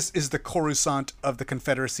Raxus is the Coruscant of the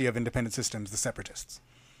Confederacy of Independent Systems, the Separatists.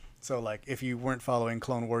 So, like, if you weren't following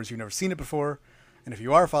Clone Wars, you've never seen it before. And if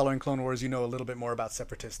you are following Clone Wars, you know a little bit more about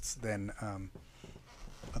Separatists than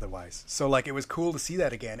otherwise. So, like, it was cool to see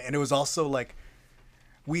that again. And it was also, like,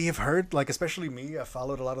 we have heard, like, especially me, I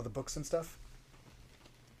followed a lot of the books and stuff.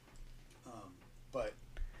 But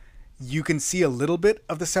you can see a little bit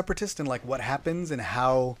of the Separatist and, like, what happens and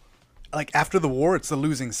how... Like, after the war, it's the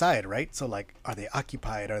losing side, right? So, like, are they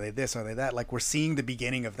occupied? Are they this? Are they that? Like, we're seeing the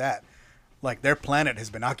beginning of that. Like, their planet has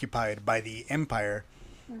been occupied by the Empire,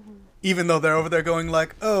 even though they're over there going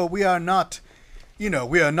like, oh, we are not,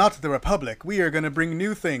 we are not the Republic. We are going to bring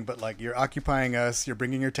new thing. But, like, you're occupying us. You're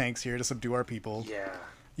bringing your tanks here to subdue our people.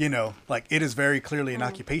 Yeah. Like, it is very clearly an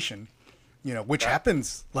occupation, which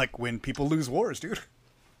happens, like, when people lose wars, dude.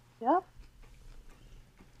 Yep.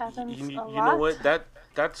 Happens You a lot. know what?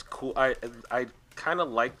 That's cool. I kind of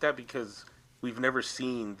like that because we've never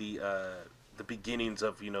seen the beginnings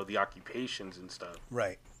of the occupations and stuff.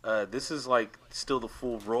 Right. This is like still the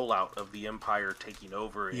full rollout of the Empire taking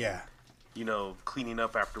over and Yeah. cleaning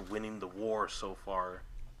up after winning the war so far,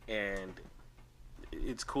 and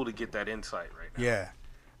it's cool to get that insight right now. Yeah.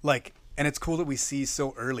 Like, and it's cool that we see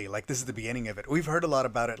so early. Like, this is the beginning of it. We've heard a lot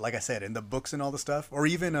about it, like I said, in the books and all the stuff. Or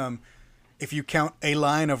even if you count a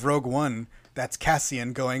line of Rogue One, that's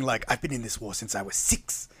Cassian going like, I've been in this war since I was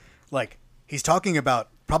 6. Like, he's talking about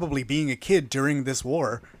probably being a kid during this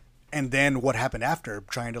war, and then what happened after,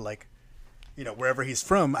 trying to, like, wherever he's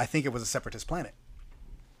from, I think it was a separatist planet.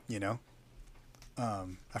 I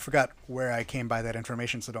forgot where I came by that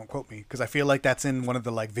information, so don't quote me, because I feel like that's in one of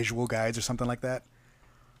the, like, visual guides or something like that.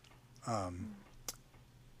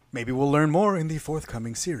 Maybe we'll learn more in the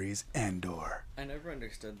forthcoming series, Andor. I never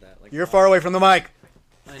understood that. Like, You're far away from the mic.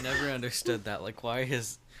 I never understood that. Like, why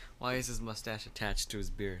is his mustache attached to his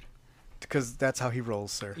beard? Because that's how he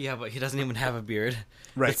rolls, sir. Yeah, but he doesn't even have a beard.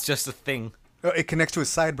 Right. It's just a thing. Oh, it connects to his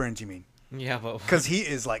sideburns, you mean? Yeah, but Because he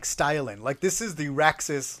is, like, styling. Like, this is the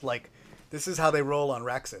Raxus, like, this is how they roll on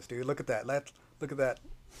Raxus, dude. Look at that. Look at that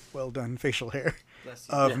well done facial hair Bless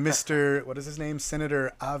you. of Mr. What is his name?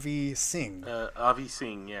 Senator Avi Singh. Avi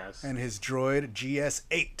Singh, yes. And his droid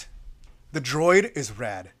GS8. The droid is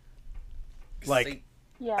rad. Like,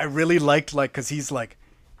 Yeah. I really liked, like, because he's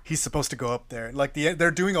supposed to go up there. Like,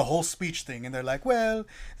 they're doing a whole speech thing, and they're like, well,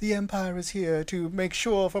 the Empire is here to make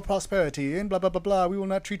sure for prosperity, and blah, blah, blah, blah. We will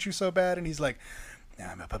not treat you so bad. And he's like,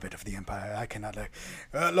 I'm a puppet of the Empire. I cannot, like,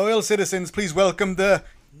 loyal citizens, please welcome the...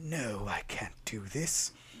 No, I can't do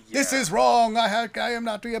this. Yeah. This is wrong. I am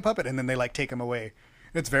not doing a puppet. And then they, like, take him away.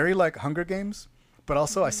 It's very, like, Hunger Games. But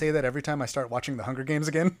also, I say that every time I start watching the Hunger Games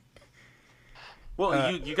again.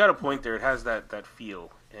 Well, you got a point there. It has that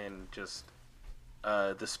feel and just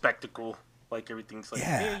the spectacle Like everything's like,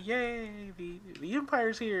 Yeah. hey, yay, the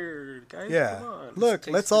Empire's here, guys. Yeah. Come on. Look,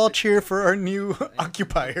 Tastes let's all stupid. cheer for our new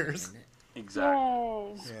occupiers. Exactly.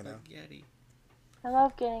 Yay! You know. Spaghetti. I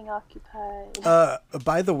love getting occupied.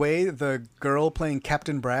 By the way, the girl playing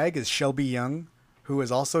Captain Bragg is Shelby Young, who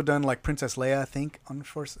has also done like Princess Leia, I think, on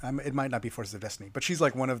Force. It might not be Forces of Destiny, but she's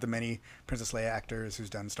like one of the many Princess Leia actors who's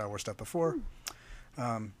done Star Wars stuff before.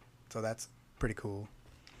 So that's pretty cool.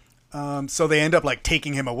 So they end up like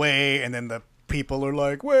taking him away, and then the people are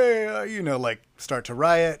like, "Way," like start to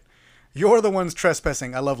riot. You're the ones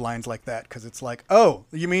trespassing. I love lines like that because it's like, "Oh,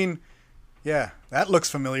 you mean, yeah, that looks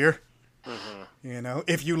familiar."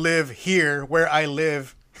 If you live here where I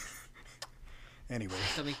live. Anyway.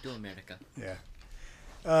 Coming to America. Yeah.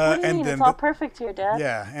 What do you and mean? then It's all perfect here, Dad.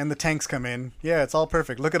 yeah, and the tanks come in. Yeah, it's all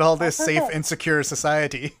perfect. Look at all this safe perfect. and secure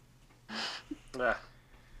society.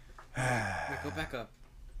 Ah, Wait, go back up.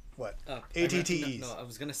 What? Up. ATTEs. No, I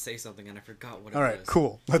was gonna say something and I forgot what it All right, was.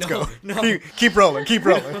 cool. Let's No, go. no. Keep rolling. Keep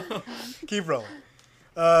rolling. Keep rolling.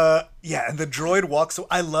 Yeah, and the droid walks. So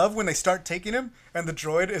I love when they start taking him, and the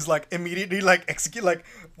droid is like immediately like execute, like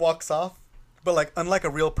walks off. But like unlike a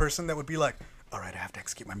real person that would be like, all right, I have to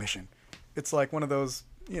execute my mission. It's like one of those,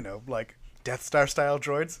 like Death Star style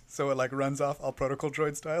droids. So it like runs off all protocol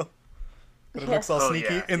droid style. But it looks all Oh,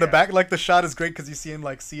 sneaky. yeah, In the yeah. back, like the shot is great because you see him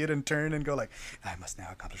like see it and turn and go like, I must now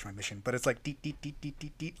accomplish my mission. But it's like deet deet deet deet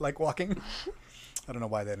deet deet like walking. I don't know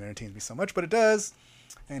why that entertains me so much, but it does.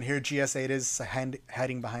 And here GS8 is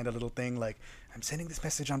hiding behind a little thing like, I'm sending this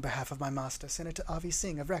message on behalf of my master. Send it to Avi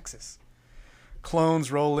Singh of Rexus.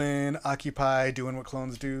 Clones roll in, occupy, doing what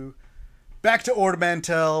clones do. Back to Ord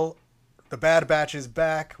Mantell. The Bad Batch is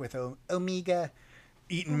back with Omega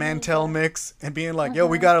eating Mantell mix and being like, yo,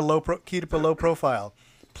 we got to keep a low profile.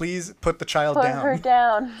 Please put the child Put down. her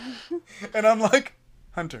down. And I'm like,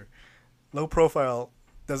 Hunter, low profile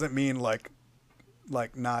doesn't mean like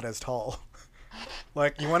not as tall.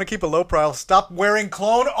 Like, you want to keep a low profile, stop wearing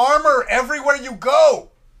clone armor everywhere you go.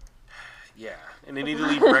 yeah. And they need to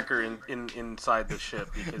leave Wrecker inside the ship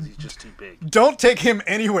because he's just too big. Don't take him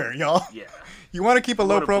anywhere, y'all. Yeah. You want to keep a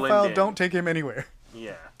low wanna blend profile, in. don't take him anywhere.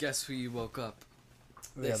 Yeah. Guess who you woke up?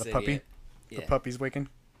 Yeah, This the puppy. idiot. The Yeah. puppy's waking.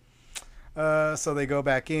 So they go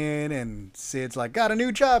back in, and Sid's like, got a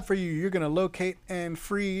new job for you. You're going to locate and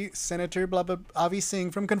free Senator blah, blah, Avi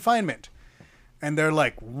Singh from confinement. And they're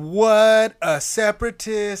like, what? A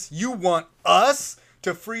separatist? You want us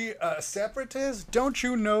to free a separatist? Don't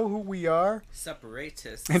you know who we are?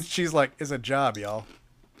 Separatists. And she's like, it's a job, y'all.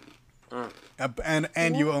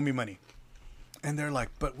 And you owe me money. And they're like,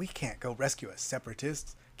 but we can't go rescue a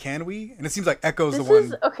separatist. Can we? And it seems like Echo's the This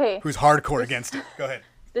is one okay. who's hardcore against it. Go ahead.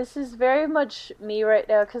 This is very much me right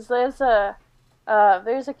now because there's a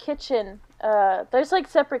kitchen. There's like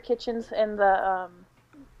separate kitchens in the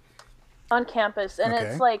on campus, and Okay.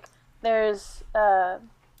 it's like there's.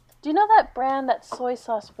 Do you know that brand, that soy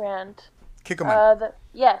sauce brand? Kikkoman.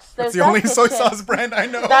 Yes, That's there's the that only soy kitchen. sauce brand I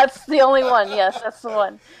know. That's the only one. Yes, that's the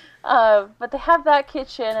one. But they have that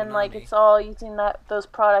kitchen, and like Konami. it's all using those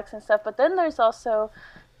products and stuff. But then there's also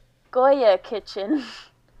Goya Kitchen.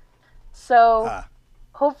 So Ah.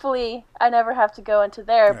 hopefully I never have to go into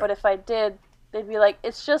there. Right. But if I did, they'd be like,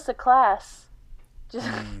 "It's just a class." Just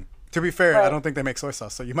To be fair, I Right. don't think they make soy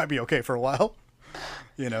sauce, so you might be okay for a while.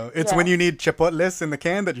 It's Yeah. when you need chipotles in the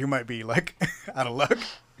can that you might be like out of luck.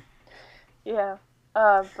 yeah.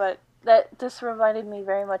 But this reminded me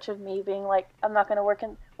very much of me being like, I'm not gonna work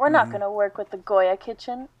in. We're Mm-hmm. not gonna work with the Goya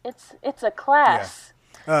Kitchen. It's a class.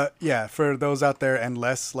 Yeah, for those out there and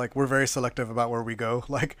less, like we're very selective about where we go.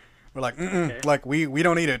 Like we're like, Okay. like we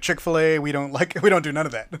don't eat at Chick-fil-A. We don't do none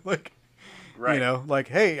of that. Like Right. like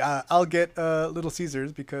hey, I'll get Little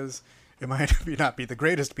Caesars because it might not be the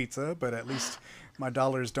greatest pizza, but at least my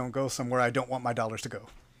dollars don't go somewhere I don't want my dollars to go.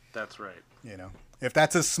 That's right. If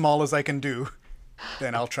that's as small as I can do,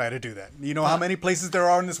 then I'll try to do that. You know how many places there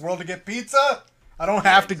are in this world to get pizza? I don't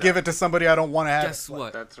have to give it to somebody I don't want to have. Guess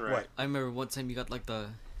what? That's right. What? I remember one time you got like the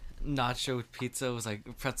nacho pizza. It was like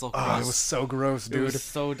pretzel Oh, crust. it was so gross, It dude. was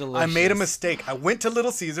so I delicious. made a mistake. I went to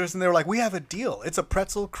Little Caesars and they were like, we have a deal. It's a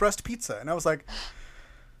pretzel crust pizza. And I was like,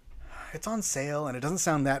 it's on sale and it doesn't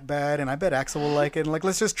sound that bad. And I bet Axel will like it. And like,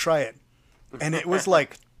 let's just try it. And it was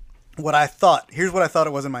like what I thought. Here's what I thought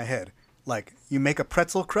it was in my head. Like, you make a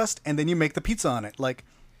pretzel crust and then you make the pizza on it. Like,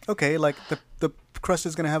 okay, like the crust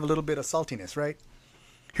is going to have a little bit of saltiness, right?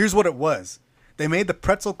 Here's what it was. They made the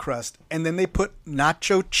pretzel crust and then they put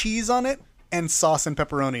nacho cheese on it and sauce and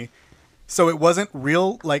pepperoni. So it wasn't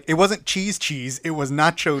real, like, it wasn't cheese. It was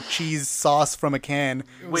nacho cheese sauce from a can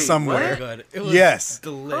Wait, somewhere. what? Good. It was Yes.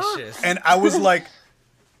 delicious. And I was like,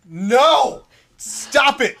 no!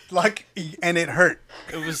 stop it! Like, and it hurt.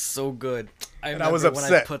 It was so good. I was remember when I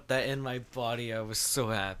upset. put that in my body, I was so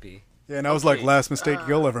happy. Yeah, and I was like, Okay, last mistake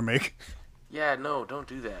you'll ever make. Yeah, no, don't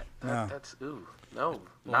do that. No. That's no, Well,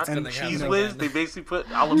 not it's the gonna cheese happen whiz. again. They basically put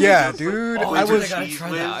Yeah, jalapenos, dude, like, I with was- gotta cheese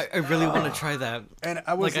try whiz. that. I really want to try that. And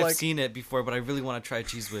I was Like, like, I've seen it before, but I really want to try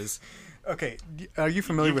Cheese Whiz. okay, are you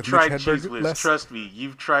familiar You've with tried Mitch cheese Hedberg? whiz. Les? Trust me,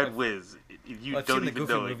 you've tried whiz. You I've don't seen the even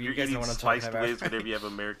Goofy know it. movie. You're You guys know eating what I'm talking spiced about. whiz whenever you have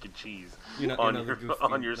American cheese You know on the your Goofy,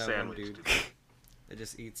 on your that one sandwich. dude. It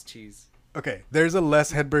just eats cheese. Okay, there's a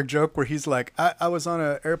Les Hedberg joke where he's like, I was on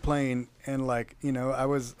an airplane and like, you know,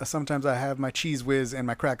 sometimes I have my cheese whiz and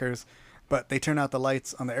my crackers, but they turn out the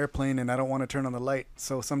lights on the airplane and I don't want to turn on the light.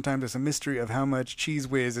 So sometimes it's a mystery of how much cheese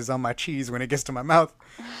whiz is on my cheese when it gets to my mouth.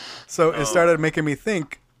 So it started making me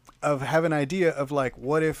think of have an idea of like,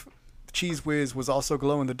 what if cheese whiz was also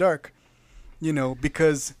glow in the dark? You know,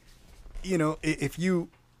 because, you know, if you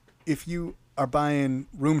are buying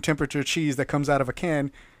room temperature cheese that comes out of a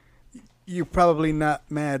can, you're probably not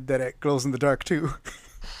mad that it glows in the dark too.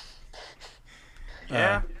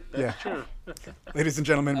 Yeah, that's yeah. true. Ladies and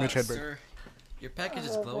gentlemen, Mitch Hedberg. Sir, your package I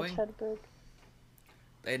is love glowing? Mitch Hedberg.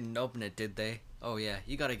 They didn't open it, did they? Oh yeah,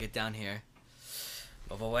 you gotta get down here.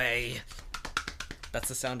 Move away. That's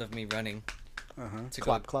the sound of me running. To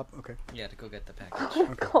Clop, go, clop. Okay. yeah, to go get the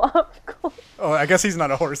package. Clop, clop. Oh, I guess he's not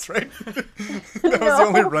a horse, right? That was the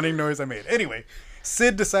only running noise I made. Anyway,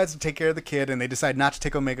 Sid decides to take care of the kid, and they decide not to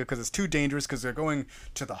take Omega because it's too dangerous because they're going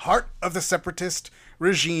to the heart of the separatist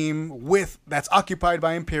regime that's occupied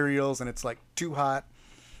by Imperials, and it's like too hot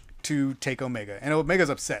to take Omega. And Omega's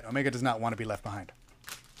upset. Omega does not want to be left behind.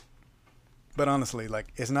 But honestly, like,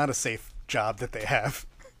 it's not a safe job that they have.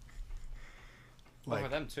 Well, Like- for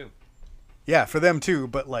them too. Yeah, for them too,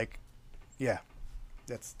 but like, yeah,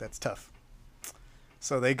 that's tough.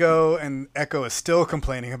 So they go, and Echo is still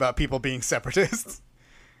complaining about people being separatists.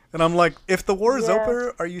 And I'm like, if the war is Yeah.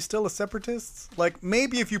 over, are you still a separatist? Like,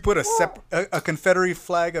 maybe if you put a Confederate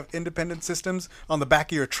flag of independent systems on the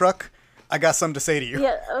back of your truck, I got something to say to you.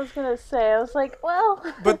 Yeah, I was gonna say. I was like, well.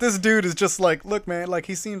 But this dude is just like, look, man, like,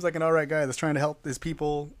 he seems like an alright guy that's trying to help his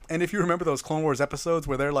people. And if you remember those Clone Wars episodes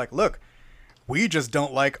where they're like, look, we just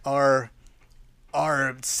don't like our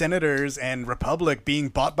senators and republic being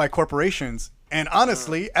bought by corporations. And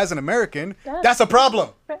honestly, as an American, that's a problem.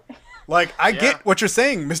 Like, I get what you're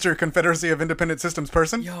saying, Mr. Confederacy of Independent Systems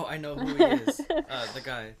person. Yo, I know who he is. The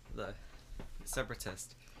guy, the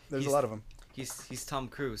separatist. There's He's- a lot of them. He's Tom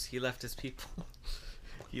Cruise. He left his people.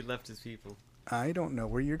 He left his people. I don't know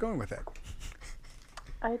where you're going with that.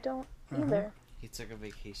 I don't Uh-huh. either. He took a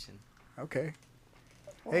vacation. Okay.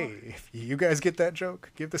 Hey, if you guys get that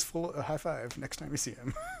joke, give this fool a high five next time you see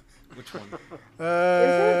him. Which one? Is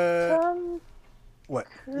it Tom What?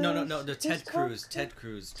 Cruise? No, the Who's Ted Tom Cruz. Ted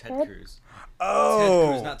Cruz. Ted Ted? Cruz. Oh, Ted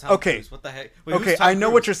Cruz, not Tom okay. Cruise. What the heck? Wait, Okay, who's Tom I know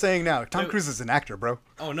Cruise? what you're saying now. Tom Wait. Cruise is an actor, bro.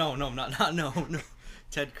 Oh no, no.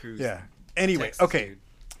 Ted Cruz. Yeah. Anyway, Texas okay. dude.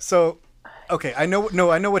 So, okay, I know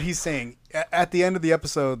what he's saying. At the end of the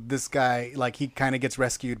episode, this guy, like, he kind of gets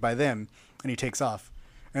rescued by them, and he takes off.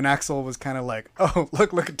 And Axel was kind of like, oh,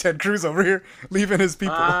 look at Ted Cruz over here, leaving his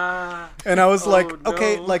people. And I was like, no.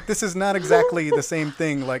 okay, like, this is not exactly the same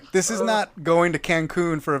thing. Like, this is not going to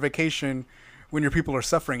Cancun for a vacation when your people are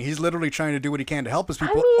suffering. He's literally trying to do what he can to help his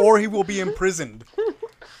people, mean- or he will be imprisoned.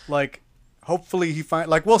 Like, hopefully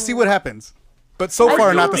we'll see what happens. But so I far,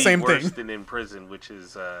 do- not the Be same worse thing. than in prison, which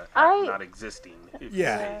is I- not existing. if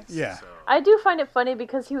Yeah, it is, yeah. so. I do find it funny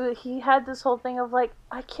because he had this whole thing of like,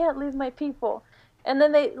 I can't leave my people. And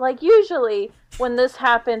then they, like, usually when this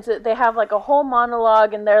happens, they have like a whole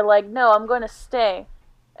monologue and they're like, no, I'm going to stay.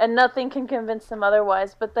 And nothing can convince them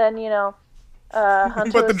otherwise. But then,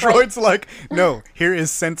 Hunter But the was like, droid's like, no, here is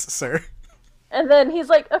sense, sir. and then he's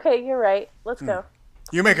like, okay, you're right. Let's go.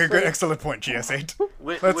 You make a good, excellent point, GS8.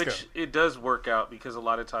 Which, Let's which it does work out because a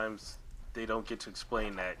lot of times they don't get to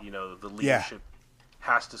explain that, the leadership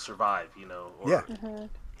has to survive, or Yeah.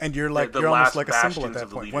 And you're like, the you're almost last like a symbol at bastions that of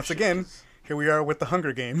the point. Once leadership again, is- here we are with the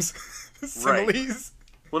Hunger Games. Similes.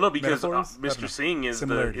 Well, no, because Metaphors? I don't know. Mr. Singh is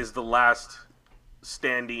Similarities. the last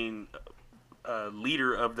standing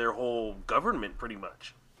leader of their whole government, pretty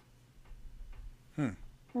much.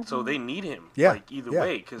 So they need him, Yeah, like either yeah.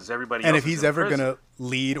 way, because everybody. And else if is he's in ever prison. going to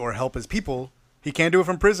lead or help his people, he can't do it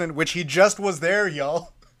from prison, which he just was there,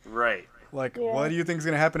 y'all. right, Like, Yeah. what do you think is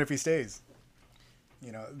going to happen if he stays?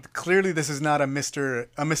 Clearly this is not a Mr.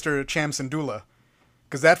 Chamsandula.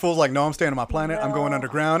 Because that fool's like, no, I'm staying on my planet. I'm going No.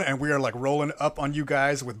 underground, and we are like rolling up on you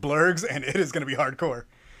guys with blurgs, and it is going to be hardcore.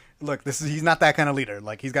 Look, he's not that kind of leader.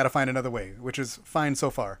 Like, he's got to find another way, which is fine so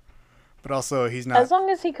far. But also, he's As not. long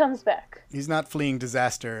as he comes back. He's not fleeing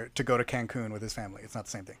disaster to go to Cancun with his family. It's not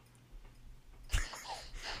the same thing.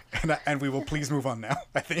 And we will please move on now.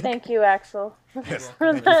 I think. Thank you, Axel. Yes,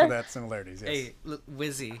 for thank you that. for that similarities. Yes. Hey,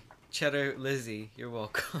 Wizzy, Cheddar Lizzie, you're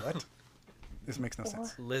welcome. What? This makes no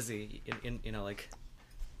sense. Lizzie, in like,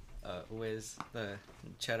 Wiz, the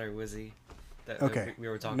Cheddar Wizzy that Okay. we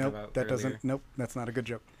were talking Nope, about that earlier. doesn't. Nope, that's not a good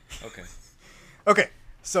joke. Okay. Okay,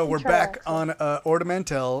 so we're try, back Axel. on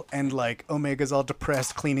Ornamental, and like Omega's all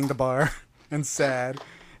depressed, cleaning the bar, and sad.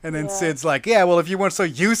 And then Yeah. Sid's like, "Yeah, well, if you weren't so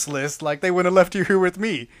useless, like they wouldn't have left you here with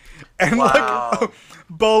me." And Wow. like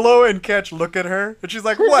Bolo and Ketch look at her, and she's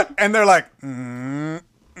like, "What?" And they're like,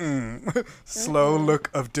 slow look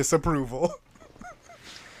of disapproval.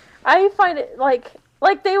 I find it like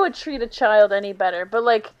they would treat a child any better, but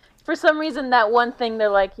like for some reason that one thing they're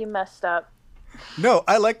like, you messed up. No,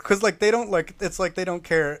 I like because like they don't like. It's like they don't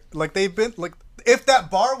care. Like they've been like. If that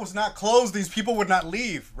bar was not closed, these people would not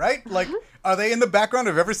leave, right? Like, are they in the background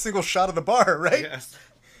of every single shot of the bar, right? Yes.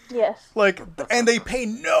 Yes. Like, and they pay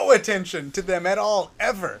no attention to them at all,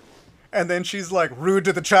 ever. And then she's like rude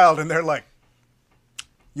to the child, and they're like,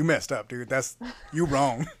 "You messed up, dude. That's you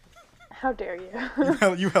wrong. How dare you?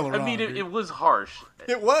 You hella wrong." I mean, dude. it was harsh.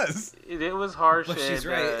 It was. It was harsh. But she's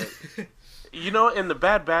and, right. you know, in the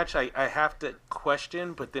Bad Batch, I have to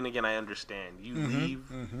question, but then again, I understand. You leave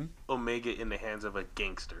Omega in the hands of a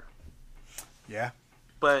gangster. Yeah.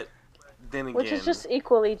 But then again... Which is just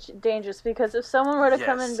equally dangerous because if someone were to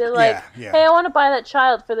come Yes. and be like, Yeah. "Hey, I want to buy that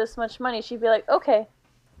child for this much money," she'd be like, "Okay,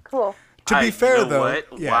 cool." To be fair, you know though,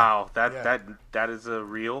 what? yeah. Wow, Yeah. that is a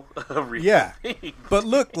real Yeah. thing. But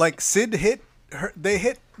look, like Sid hit her. They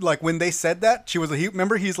hit like when they said that she was.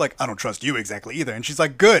 Remember, he's like, "I don't trust you exactly either," and she's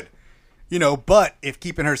like, "Good, you know." But if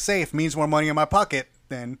keeping her safe means more money in my pocket,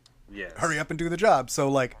 then Yes. hurry up and do the job. So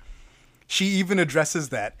like, she even addresses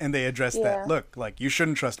that, and they address Yeah. that. Look, like you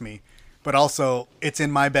shouldn't trust me, but also it's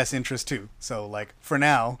in my best interest too. So like for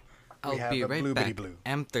now, we I'll have be a right blue bitty back. blue.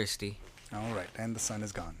 I'm thirsty. All right, and the sun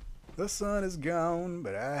is gone. The sun is gone,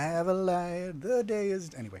 but I have a light. The day is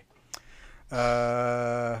anyway.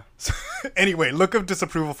 Anyway, look of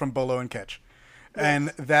disapproval from Bolo and Ketch, and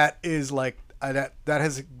that is like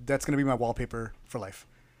that's gonna be my wallpaper for life.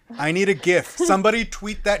 I need a GIF. Somebody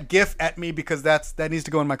tweet that GIF at me because that needs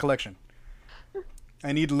to go in my collection.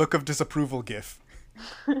 I need look of disapproval GIF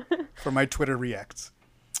for my Twitter reacts.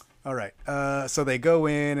 All right, so they go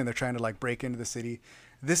in and they're trying to like break into the city.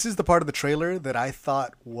 This is the part of the trailer that I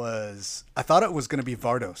thought it was going to be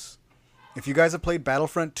Vardos. If you guys have played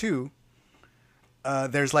Battlefront 2,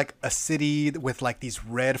 there's like a city with like these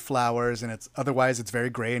red flowers, and otherwise it's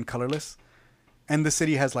very gray and colorless. And the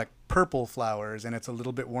city has like purple flowers, and it's a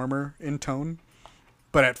little bit warmer in tone.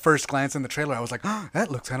 But at first glance in the trailer, I was like, "Oh,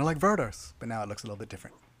 that looks kind of like Vardos." But now it looks a little bit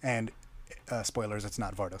different. And spoilers, it's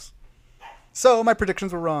not Vardos. So my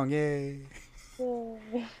predictions were wrong. Yay.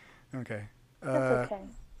 Yay. Okay. That's okay.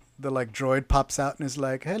 The like droid pops out and is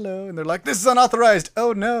like, "Hello," and they're like, "This is unauthorized."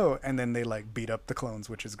 Oh no! And then they like beat up the clones,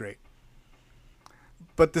 which is great.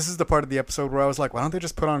 But this is the part of the episode where I was like, "Why don't they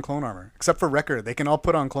just put on clone armor?" Except for Wrecker, they can all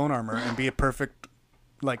put on clone armor and be a perfect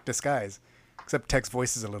like disguise. Except Tech's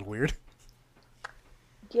voice is a little weird.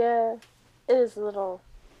 Yeah, it is a little.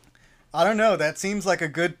 I don't know. That seems like a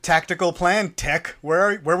good tactical plan, Tech.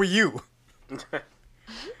 Where were you?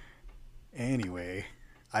 Anyway,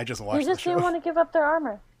 I just watched They just the show. didn't want to give up their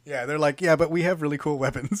armor. Yeah, they're like, "Yeah, but we have really cool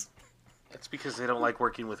weapons." It's because they don't like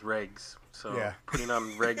working with regs. So Yeah. putting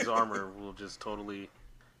on regs armor will just totally,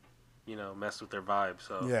 mess with their vibe.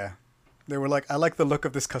 So Yeah. They were like, "I like the look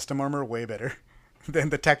of this custom armor way better than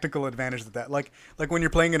the tactical advantage that like when you're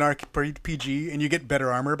playing an RPG and you get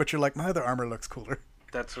better armor, but you're like, my other armor looks cooler."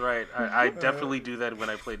 That's right. I definitely do that when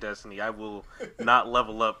I play Destiny. I will not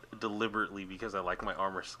level up deliberately because I like my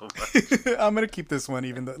armor so much. I'm gonna keep this one,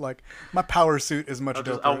 even though like my power suit is much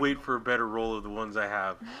doper. I'll wait for a better roll of the ones I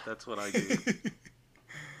have. That's what I do.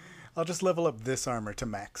 I'll just level up this armor to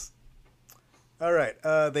max. All right.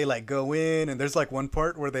 They like go in, and there's like one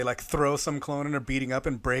part where they like throw some clone and are beating up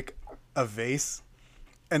and break a vase,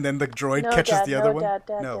 and then the droid No, catches Dad, the no, other one. Dad,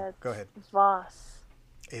 Dad, No, Dad. go ahead. Voss.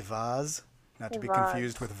 A vase, not to be Vase.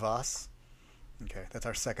 confused with Voss. Okay, that's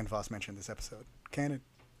our second Voss mention this episode. Canon.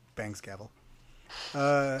 Bangs gavel.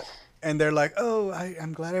 And they're like, "Oh,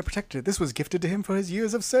 I'm glad I protected it. This was gifted to him for his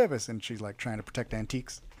years of service." And she's like trying to protect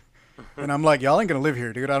antiques. And I'm like, "Y'all ain't gonna live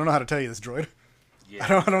here, dude. I don't know how to tell you this, droid. Yeah.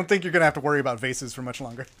 I don't think you're gonna have to worry about vases for much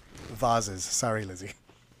longer." Vases. Sorry, Lizzie.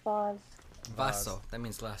 Voss. Vaso. That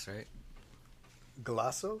means glass, right?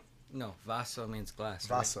 Glasso? No, vaso means glass,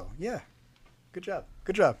 right? Vaso. Yeah. Good job.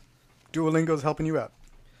 Good job. Duolingo's helping you out.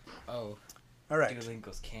 Oh, All right.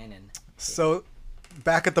 Duolingo's canon. So,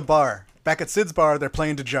 back at the bar, back at Sid's bar, they're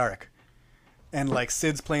playing Dejarik. And, like,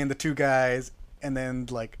 Sid's playing the two guys, and then,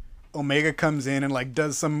 like, Omega comes in and, like,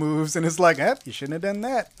 does some moves, and is like, you shouldn't have done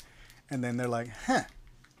that. And then they're like,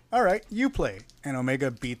 all right, you play. And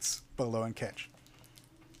Omega beats Bolo and Catch.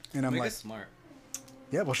 And I'm Omega's like, smart.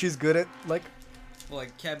 yeah, well, she's good at, like, Well,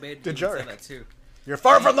 like Cad Bane Dejarik. even said that too. you're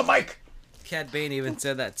far from the mic! Cad Bane even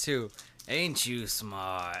said that too. Ain't you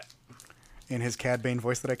smart? In his Cad Bane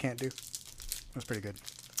voice that I can't do. That's pretty good.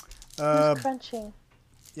 Who's crunching?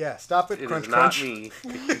 Yeah, stop it, It crunch, is not crunch. me.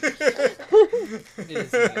 It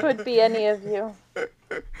is me. Could be any of you.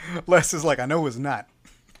 Les is like, I know it was not.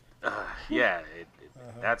 Yeah,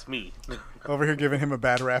 that's me. Over here giving him a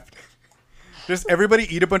bad rap. Just everybody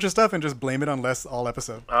eat a bunch of stuff and just blame it on Les all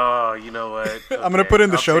episode. Oh, you know what? Okay, I'm gonna put in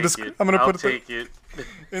the I'll show take descri- it. I'm gonna I'll put the- take it.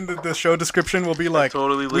 In the show description will be like,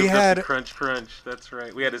 Totally we lived up had to Crunch Crunch. That's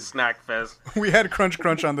right. We had a snack fest. we had Crunch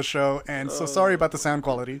Crunch on the show, and so sorry about the sound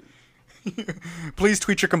quality. Please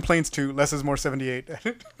tweet your complaints to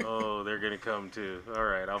lessismore78. Oh, they're gonna come too. All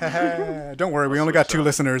right, I'll be. Don't worry, we only got switch 2 off.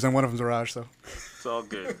 listeners, and one of them's Raj, so. It's all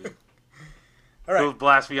good. Dude. All right. They'll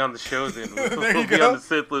blast me on the show then. We'll you be go. on the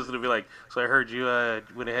Sith list and be like, so I heard you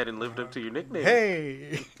went ahead and lived up to your nickname.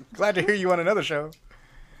 Hey, glad to hear you on another show.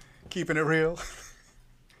 Keeping it real.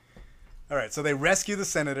 All right, so they rescue the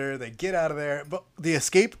senator. They get out of there, but the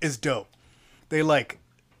escape is dope. They like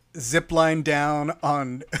zip line down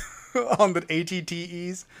on on the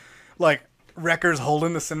ATTEs, like Wrecker's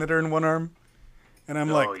holding the senator in one arm, and I'm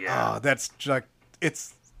like, yeah. that's like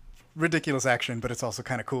it's ridiculous action, but it's also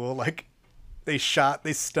kind of cool. Like they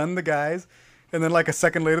stunned the guys, and then like a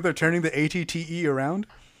second later, they're turning the ATTE around.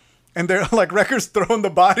 And they're like Wrecker's throwing the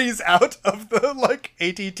bodies out of the like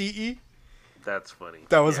ATTE. That's funny.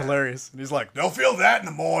 That was Yeah. hilarious. And he's like, they'll feel that in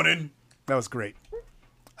the morning. That was great.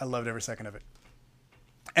 I loved every second of it.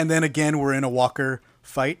 And then again, we're in a walker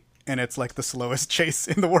fight, and it's like the slowest chase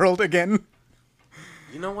in the world again.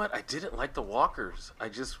 You know what? I didn't like the walkers. I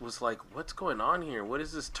just was like, what's going on here? What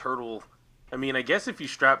is this turtle? I mean, I guess if you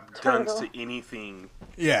strap guns Turtle. to anything,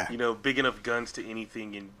 Yeah. you know, big enough guns to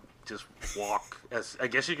anything and just walk I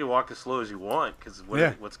guess you can walk as slow as you want because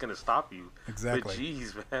Yeah. what's going to stop you? Exactly. But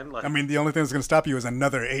geez, man. Like, I mean, the only thing that's going to stop you is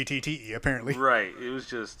another ATTE, apparently. right. It was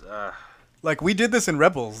just, Like, we did this in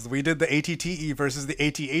Rebels. We did the ATTE versus the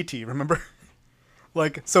ATAT, remember?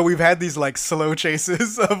 Like, so we've had these, like, slow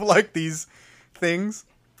chases of, like, these things.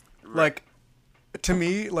 Like, to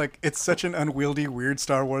me, like, it's such an unwieldy, weird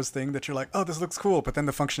Star Wars thing that you're like, oh, this looks cool. But then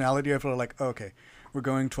the functionality of it are like, oh, okay, we're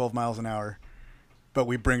going 12 miles an hour, but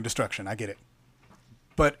we bring destruction. I get it.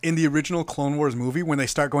 But in the original Clone Wars movie, when they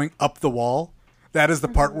start going up the wall, that is the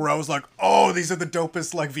part where I was like, oh, these are the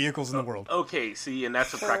dopest, like, vehicles in the world. okay, see, and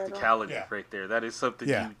that's a Turtle. practicality Yeah. right there. That is something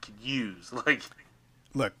Yeah. you could use. Like,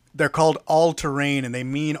 Look, they're called all-terrain, and they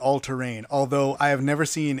mean all-terrain. Although I have never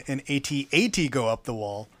seen an AT-AT go up the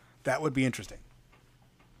wall. That would be interesting.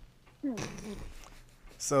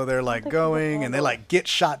 So they're like going, and they like get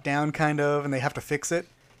shot down, kind of, and they have to fix it.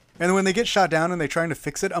 And then when they get shot down and they're trying to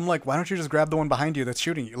fix it, I'm like, why don't you just grab the one behind you that's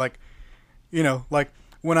shooting you? Like, you know, like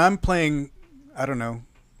when I'm playing, I don't know,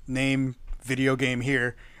 name video game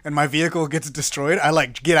here, and my vehicle gets destroyed, I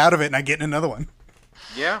like get out of it and I get in another one.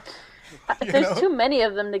 yeah. If there's know? too many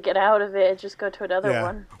of them to get out of it, just go to another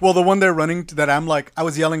one. Well, the one they're running to, that I'm like, I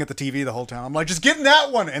was yelling at the TV the whole time. I'm like, just get in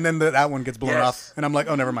that one, and then that one gets blown Yes. off, and I'm like,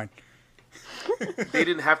 oh, never mind. They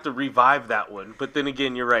didn't have to revive that one, but then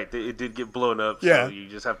again, you're right. It did get blown up, Yeah. so you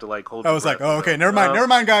just have to like hold. I your was like, breath. oh, okay, never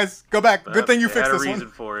mind, guys, go back. Good thing you They fixed had this a reason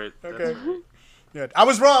one. for it. That's Okay. right. Yeah, I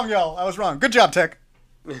was wrong, y'all. I was wrong. Good job, Tech.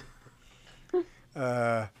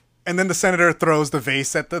 And then the senator throws the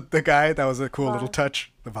vase at the guy. That was a cool little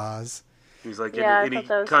touch. The vase. He's like, Yeah, I and he thought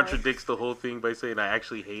that was contradicts the whole thing by saying, "I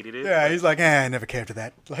actually hated it." Yeah, he's like, I never cared for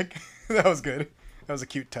that. Like, that was good. That was a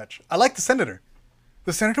cute touch. I like the senator.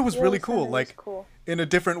 The senator was Yeah, really the cool. senator was Like, cool. in a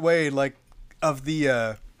different way, like, of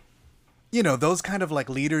the, you know, those kind of, like,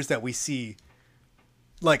 leaders that we see,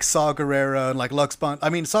 like Saw Gerrera and, like, Lux Bond. I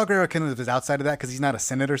mean, Saw Gerrera kind of is outside of that because he's not a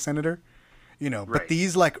senator, you know. But Right.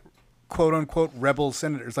 these, like, quote-unquote rebel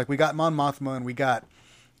senators, like, we got Mon Mothma and we got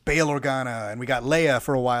Bail Organa and we got Leia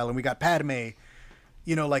for a while and we got Padme.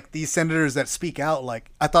 You know, like, these senators that speak out, like,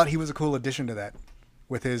 I thought he was a cool addition to that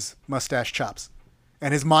with his mustache chops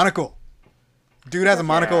and his monocle. Dude has a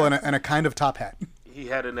monocle and a kind of top hat. He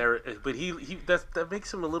had an error, but he that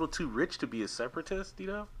makes him a little too rich to be a separatist, you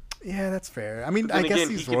know. Yeah, that's fair. I mean, But I then guess again,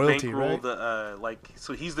 he's he can royalty, bankroll right? the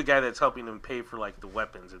so he's the guy that's helping him pay for like the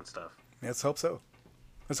weapons and stuff. Let's hope so.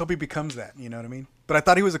 Let's hope he becomes that, you know what I mean? But I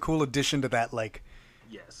thought he was a cool addition to that, like,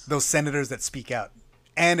 Yes. those senators that speak out.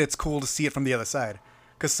 And it's cool to see it from the other side.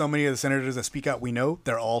 because so many of the senators that speak out, we know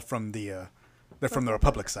they're all from the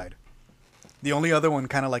Republic side. The only other one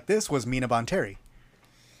kind of like this was Mina Bonteri,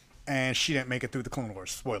 and she didn't make it through the Clone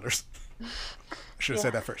Wars. Spoilers. I should have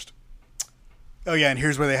said that first. Oh yeah, and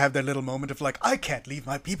here's where they have their little moment of like, I can't leave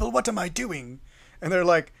my people. What am I doing? And they're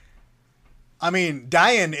like, I mean,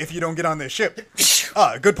 dying if you don't get on this ship.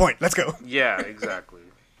 Good point. Let's go. Yeah, exactly.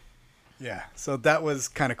 Yeah, so that was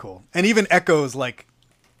kind of cool. And even Echo's like,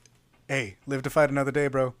 hey, live to fight another day,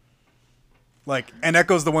 bro. Like, and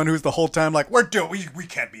Echo's the one who's the whole time like, we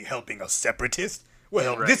can't be helping a separatist.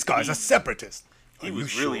 Well, Right. this guy's a separatist. He Are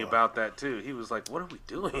was you really sure? about that too. He was like, "What are we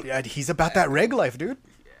doing?" Yeah, he's about that reg life, dude.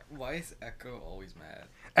 Why is Echo always mad?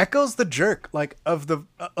 Echo's the jerk, like, of the...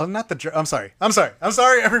 not the jerk. I'm sorry,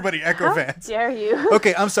 everybody, Echo How fans. dare you?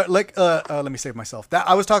 Okay, I'm sorry. Like, let me save myself. That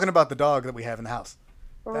I was talking about the dog that we have in the house.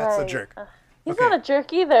 That's the Right. jerk. He's Okay. not a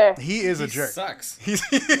jerk either. He is a He jerk. sucks. He's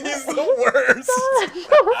the worst.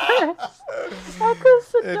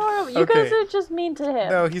 Echo's adorable. You okay. guys are just mean to him.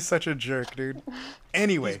 No, he's such a jerk, dude.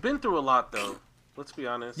 Anyway, He's been through a lot though. Let's be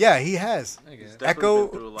honest. yeah, he has. I guess. Definitely Echo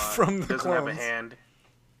been through a lot. from the Doesn't have a clones. hand.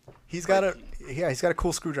 He's got he's got a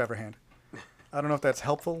cool screwdriver hand. I don't know if that's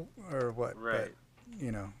helpful or what, Right. but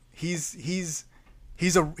you know, he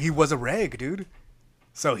was a reg, dude.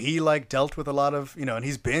 So he like dealt with a lot of, you know, and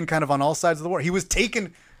he's been kind of on all sides of the war. He was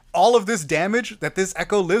taking all of this damage that this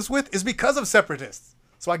Echo lives with is because of separatists.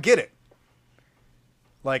 So I get it.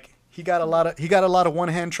 Like he got a lot of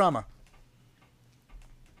one-hand trauma.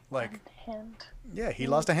 Like, Hand. yeah, he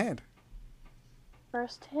lost a hand.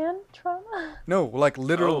 First hand trauma? No, like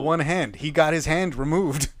literal Oh. one hand. He got his hand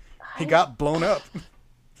removed. He got blown up.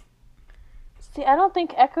 See, I don't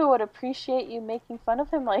think Echo would appreciate you making fun of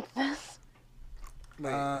him like this.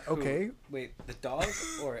 Wait, okay. Wait, the dog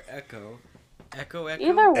or Echo? Echo.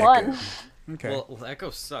 Either one. Okay. Well, Echo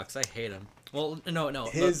sucks. I hate him. Well, no.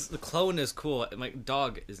 His- the clone is cool. My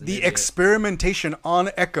dog is an the idiot. experimentation on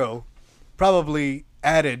Echo probably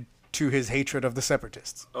added to his hatred of the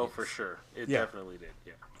separatists, Oh, for sure. It Yeah. definitely did.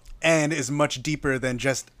 Yeah. and is much deeper than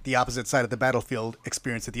just the opposite side of the battlefield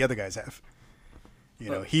experience that the other guys have. You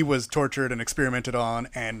know, he was tortured and experimented on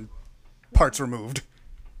and parts removed.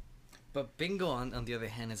 But Bingo, on the other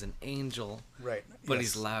hand, is an angel. Right. But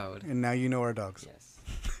he's loud. And now you know our dogs. Yes.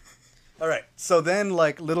 All right. So then,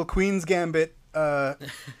 like, little Queen's Gambit, Yeah,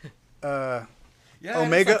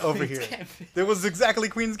 Omega that's not over Queen's here. Gambit. There was exactly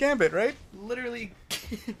Queen's Gambit, right? Literally.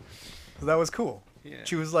 So that was cool. Yeah.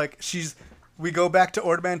 She was like, we go back to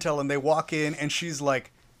Ord Mantell and they walk in and she's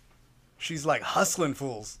like hustling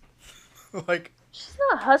fools. Like, She's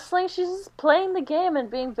not hustling. She's just playing the game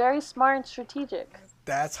and being very smart and strategic.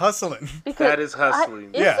 that's hustling. Because That is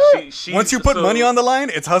hustling. Yeah. Once you put money on the line,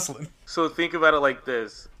 it's hustling. So think about it like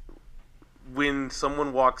this: when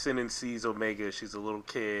someone walks in and sees Omega, she's a little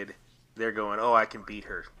kid. They're going, "Oh, I can beat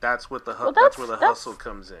her." That's what the Well, that's where the that's- hustle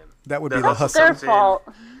comes in. That would The be the That's hustle. their comes in. fault.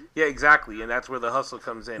 Yeah, exactly, and that's where the hustle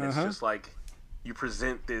comes in. Uh-huh. It's just like you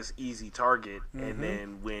present this easy target, and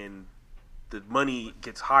then when the money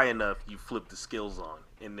gets high enough, you flip the skills on,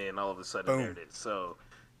 and then all of a sudden there Boom. it is. So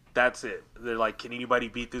that's it. They're like, "Can anybody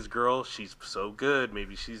beat this girl? She's so good.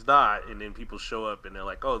 Maybe she's not." And then people show up, and they're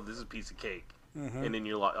like, "Oh, this is a piece of cake," and then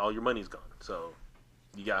you're like, all your money's gone. So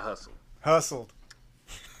you got hustle. Hustled.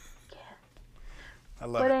 I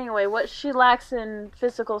love But it. anyway, what she lacks in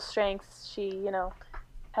physical strength, she,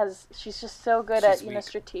 she's just so good She's at, weak.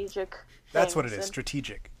 strategic That's what it things is. and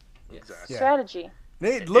Strategic. Exactly. Yeah. strategy.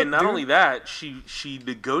 Hey, look, And not dude. only that, she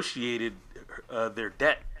negotiated their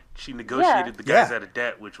debt. She negotiated the guys Yeah. out of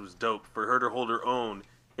debt, which was dope for her to hold her own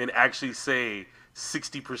and actually say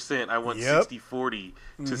 60%. I want Yep. 60-40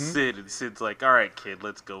 to Sid, and Sid's like, "All right, kid,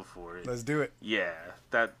 let's go for it." Let's do it. Yeah,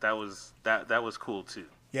 that was cool too.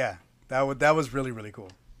 Yeah, that was really, really cool.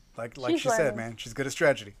 Like She's she said, learning. man, she's good at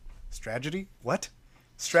strategy. Strategy? What?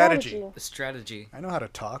 Strategy. The strategy. I know how to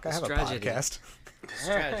talk. I have Strategy. a podcast.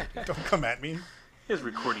 Strategy. Don't come at me. His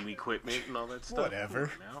recording equipment and all that stuff. Whatever.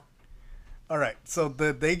 Come on now. All right, so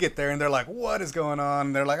they get there and they're like, "What is going on?"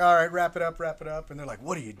 And they're like, "All right, wrap it up." And they're like,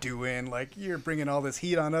 "What are you doing? Like, you're bringing all this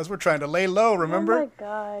heat on us. We're trying to lay low. Remember? Oh my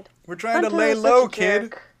god. We're trying to Hunter lay is such low, a kid."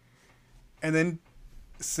 jerk. And then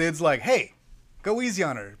Sid's like, "Hey, go easy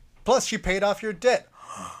on her. Plus, she paid off your debt."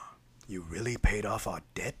 You really paid off our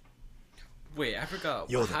debt? Wait, I forgot.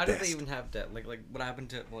 You're the How did best. they even have debt? Like what happened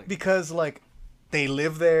to like? Because like they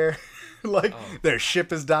live there, like their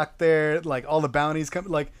ship is docked there, like all the bounties come,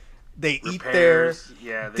 like they eat there. Repairs,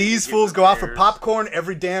 yeah, they These get fools go out for repairs. popcorn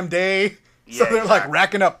every damn day, so Yeah, they're like exactly.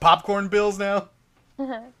 racking up popcorn bills now.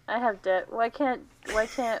 I have debt. Why can't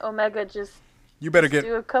Omega just You better do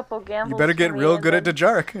get a couple gambles? you better get for me real and good at then-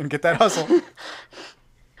 Dejarik and get that hustle.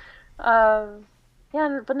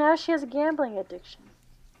 Yeah, but now she has a gambling addiction.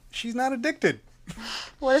 She's not addicted.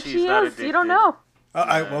 What if She's she not is? You don't know.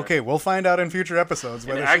 Okay, we'll find out in future episodes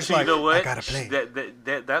whether And she's actually, like, you know what? I gotta play.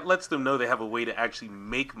 That lets them know they have a way to actually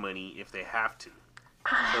make money if they have to.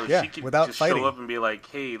 So Yeah, she could without just fighting. show up and be like,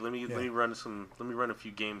 "Hey, let me run a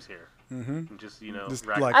few games here." Mm-hmm. And just Just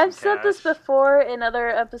rack like- some I've said this cash. before in other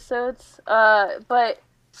episodes, but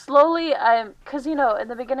slowly because in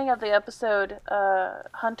the beginning of the episode,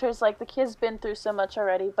 Hunter's like, the kid's been through so much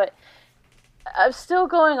already, but I'm still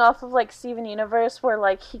going off of like Steven Universe, where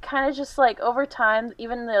like he kind of just like over time,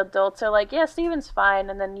 even the adults are like, yeah, Steven's fine,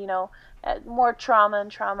 and then more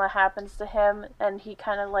trauma happens to him, and he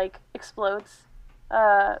kind of like explodes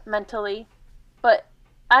mentally. But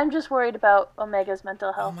I'm just worried about Omega's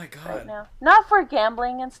mental health my God. right now. Not for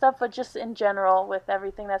gambling and stuff, but just in general with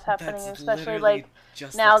everything that's happening, That's especially literally like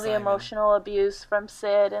just now like the Simon. emotional abuse from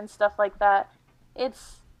Sid and stuff like that.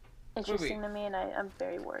 It's interesting wait. to me, and I'm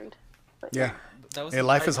very worried. But Yeah. That was Hey,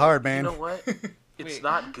 life is hard, man. You know what? It's Wait.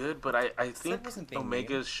 not good, but I think wasn't being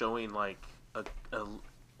Omega mean. is showing like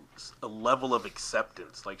a level of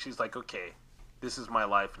acceptance. Like she's like, okay, this is my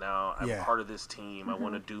life now. I'm Yeah. part of this team. I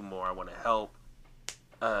want to do more. I want to help.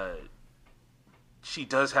 She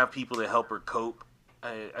does have people to help her cope.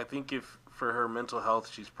 I think if for her mental health,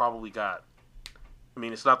 she's probably got. I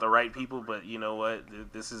mean, it's not the right people, but you know what?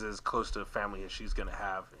 This is as close to a family as she's gonna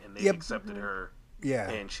have, and they Yep. accepted her. Yeah.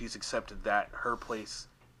 And she's accepted that her place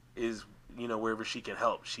is, wherever she can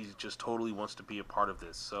help. She just totally wants to be a part of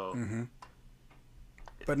this. So, Mm-hmm.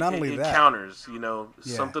 But not only it that, counters. Yeah.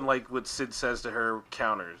 Something like what Sid says to her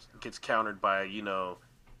gets countered by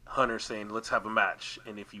Hunter saying, "Let's have a match,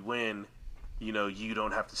 and if you win, you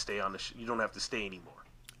don't have to stay on the. You don't have to stay anymore."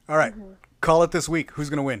 all right, call it this week. Who's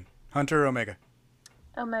gonna win, Hunter or Omega?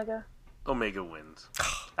 Omega. Omega wins.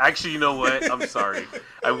 Actually, you know what? I'm sorry.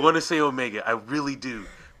 I want to say Omega. I really do.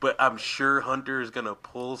 But I'm sure Hunter is going to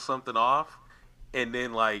pull something off and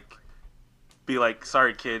then, be like,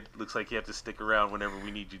 sorry, kid. Looks like you have to stick around whenever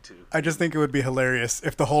we need you to. I just think it would be hilarious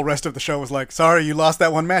if the whole rest of the show was like, sorry, you lost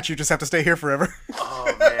that one match. You just have to stay here forever.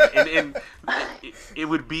 Oh, man. And it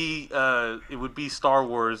would be Star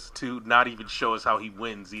Wars to not even show us how he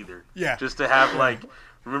wins either. Yeah. Just to have,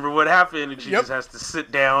 remember what happened, and she Yep. just has to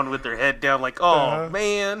sit down with her head down like, oh,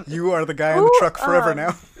 man. You are the guy in the truck forever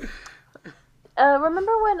now.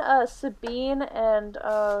 Remember when Sabine and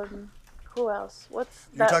who else? What's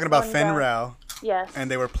You're that talking about one guy? Fenrau, Yes. and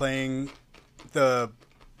they were playing the,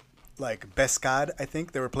 Beskad, I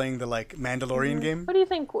think. They were playing the, Mandalorian game. What do you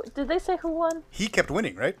think? Did they say who won? He kept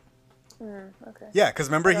winning, right? Okay. Yeah, because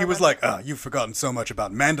remember, I he don't was remember. like, you've forgotten so much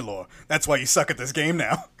about Mandalore. That's why you suck at this game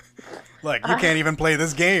now. You can't even play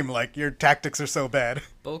this game. Your tactics are so bad.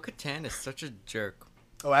 Bo-Katan is such a jerk.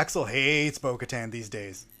 Oh, Axel hates Bo-Katan these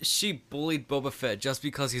days. She bullied Boba Fett just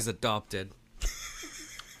because he's adopted.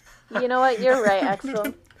 You know what? You're right,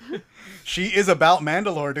 Axel. She is about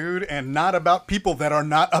Mandalore, dude, and not about people that are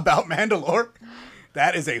not about Mandalore.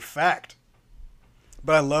 That is a fact.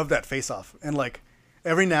 But I love that face-off. And,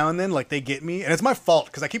 every now and then, they get me. And it's my fault,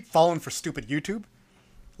 because I keep falling for stupid YouTube.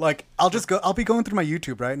 I'll be going through my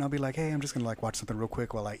YouTube, right? And I'll be like, hey, I'm just going to, watch something real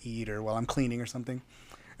quick while I eat or while I'm cleaning or something.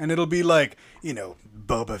 And it'll be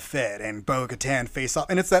Boba Fett and Bo-Katan face off.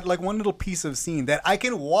 And it's that, one little piece of scene that I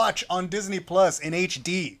can watch on Disney Plus in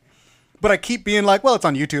HD. But I keep being like, well, it's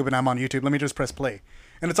on YouTube and I'm on YouTube. Let me just press play.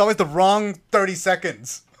 And it's always the wrong 30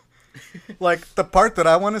 seconds. The part that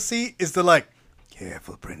I want to see is the,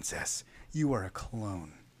 careful, princess. You are a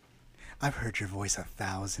clone. I've heard your voice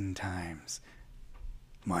 1,000 times.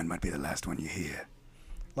 Mine might be the last one you hear.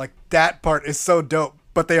 That part is so dope.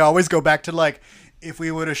 But they always go back to, if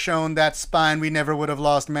we would have shown that spine, we never would have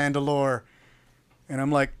lost Mandalore. And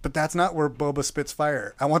I'm like, but that's not where Boba spits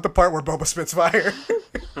fire. I want the part where Boba spits fire.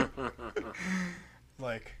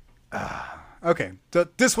 Okay. So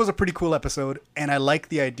this was a pretty cool episode. And I like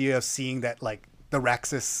the idea of seeing that, the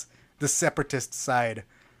Raxus, the separatist side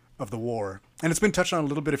of the war. And it's been touched on a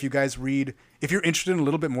little bit. If you guys read, if you're interested in a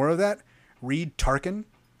little bit more of that, read Tarkin.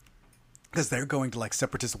 Because they're going to,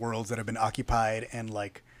 separatist worlds that have been occupied and,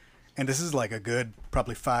 and this is, a good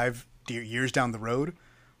probably 5 years down the road.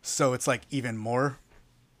 So it's, even more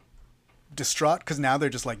distraught because now they're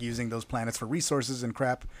just, using those planets for resources and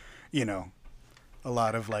crap. A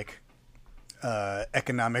lot of,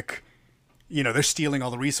 economic, they're stealing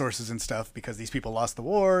all the resources and stuff because these people lost the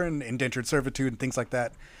war and indentured servitude and things like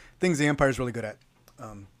that. Things the Empire's really good at.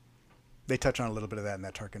 They touch on a little bit of that in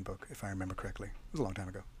that Tarkin book, if I remember correctly. It was a long time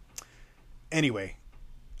ago. Anyway,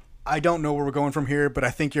 I don't know where we're going from here, but I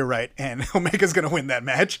think you're right, and Omega's going to win that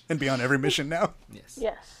match and be on every mission now. Yes.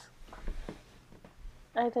 Yes.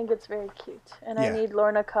 I think it's very cute, and I Yeah. need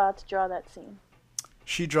Lorna Ka to draw that scene.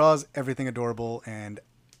 She draws everything adorable, and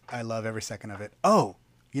I love every second of it. Oh,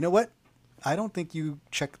 you know what? I don't think you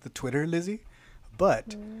checked the Twitter, Lizzie,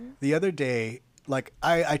 but the other day, like,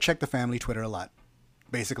 I check the family Twitter a lot,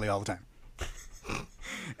 basically all the time.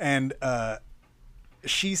 And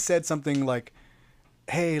she said something like,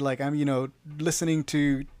 hey, like, I'm, listening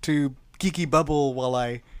to Geeky Bubble while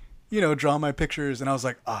I, draw my pictures. And I was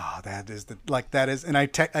like, that is, and I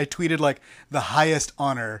tweeted, like, the highest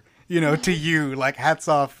honor, to you, like, hats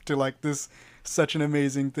off to, like, this, such an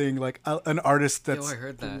amazing thing, like, an artist that's I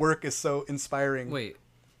heard that. work is so inspiring. Wait,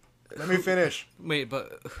 Let me finish. wait,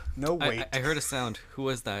 but No, wait. I heard a sound. Who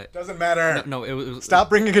was that? Doesn't matter. No, it was. Stop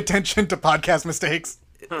bringing attention to podcast mistakes.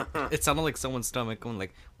 It sounded like someone's stomach going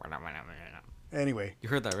like. Anyway, You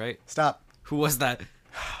heard that, right? stop. Who was that?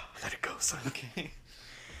 Let it go, son. Okay.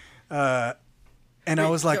 And I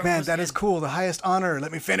was like, yeah, man, who's that is cool. The highest honor.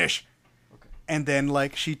 Let me finish. Okay. And then,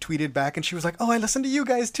 like, she tweeted back and she was like, oh, I listen to you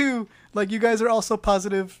guys too. Like, you guys are also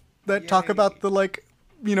positive that talk Yay. about the, like,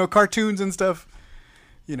 cartoons and stuff.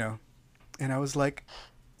 And I was like,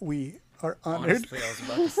 we are honored. Honestly, I was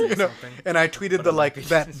about to say something. And I tweeted But the, I'm like,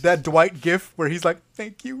 happy. that Dwight gif where he's like,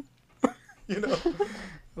 thank you.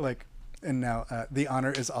 Like, and now the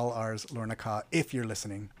honor is all ours, Lorna Ka. If you're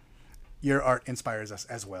listening, your art inspires us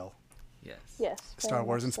as well. Yes. Yes. Star very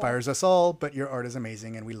Wars much so. inspires us all, but your art is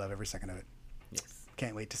amazing, and we love every second of it. Yes.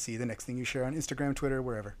 Can't wait to see the next thing you share on Instagram, Twitter,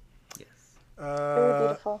 wherever. Yes. Very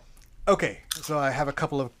beautiful. Okay, so I have a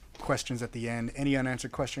couple of questions at the end. Any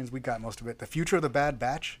unanswered questions? We got most of it. The future of the Bad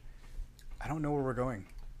Batch? I don't know where we're going.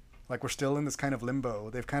 Like, we're still in this kind of limbo.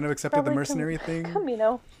 They've kind of accepted the Probably mercenary thing.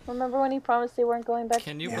 Camino. Remember when he promised they weren't going back?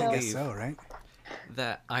 Can you Yeah, I guess believe so, right?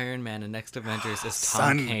 that Iron Man in Next Avengers is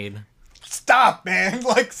Son. Tom Kane? Stop, man!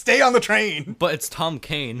 Like, stay on the train! But it's Tom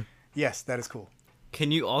Kane. Yes, that is cool.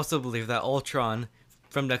 Can you also believe that Ultron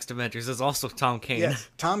from Next Avengers is also Tom Kane? Yes,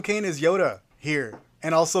 Tom Kane is Yoda here.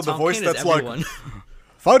 And also the Tom voice Kane is that's like, everyone.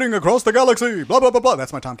 fighting across the galaxy, blah, blah, blah, blah.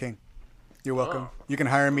 That's my Tom Kane. You're welcome. Oh, You can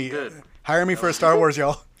hire me. good. Hire me for a Star Wars,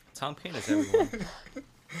 y'all. Tom Kane is everyone.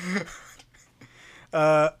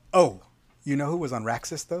 Oh, you know who was on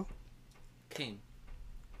Raxus, though? Kane.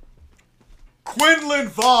 Quinlan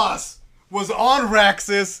Voss was on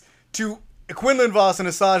Raxus Quinlan Voss and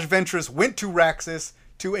Asajj Ventress went to Raxus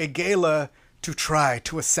to a gala to try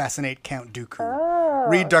to assassinate Count Dooku. Oh,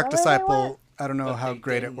 Read Dark is that where they Disciple. went? I don't know But how they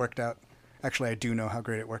great it didn't. worked out. Actually, I do know how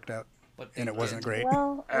great it worked out. But And it wasn't great.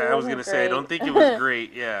 Well, it I was wasn't gonna say I don't great. think it was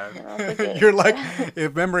great. Yeah. I don't think it- You're like,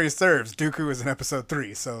 if memory serves, Dooku is in episode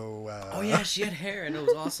 3, so... Oh yeah, she had hair and it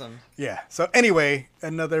was awesome. Yeah. So anyway,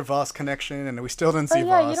 another Voss connection, and we still didn't Oh see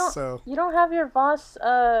yeah, Voss, so you don't have your Voss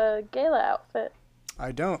gala outfit.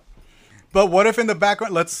 I don't. But what if in the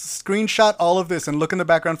background, let's screenshot all of this and look in the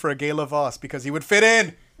background for a Gala Voss, because he would fit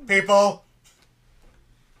in, people.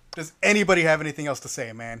 Does anybody have anything else to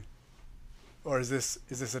say, man? Or is this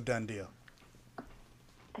a done deal?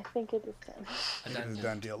 I think it is done. It is a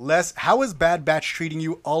done deal. Les, how is Bad Batch treating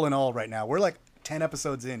you all in all right now? We're like 10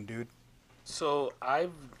 episodes in, dude. So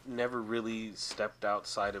I've never really stepped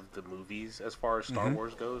outside of the movies as far as Star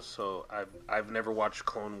Wars goes. So I've never watched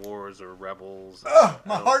Clone Wars or Rebels. Ugh,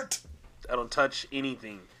 my I don't- heart. I don't touch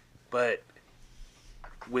anything. But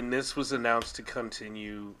when this was announced to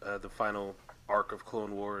continue the final arc of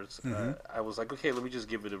Clone Wars, I was like, okay, let me just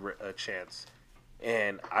give it a chance.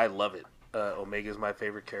 And I love it. Omega's my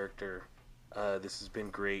favorite character. This has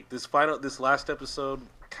been great. This last episode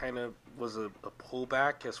kind of was a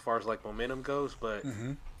pullback as far as like momentum goes, but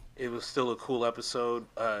it was still a cool episode.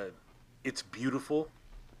 It's beautiful.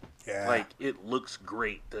 Yeah. Like, it looks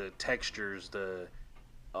great. The textures,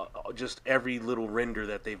 just every little render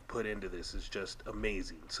that they've put into this is just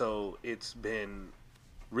amazing. So it's been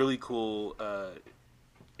really cool.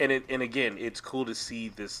 And again, it's cool to see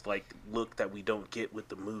this like look that we don't get with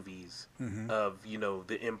the movies of,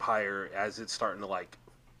 the Empire as it's starting to like,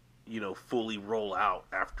 fully roll out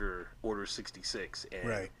after Order 66, and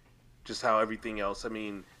Right. just how everything else. I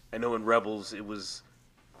mean, I know in Rebels it was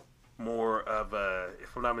more of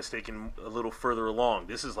if I'm not mistaken, a little further along.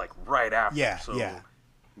 This is like right after. Yeah, So yeah.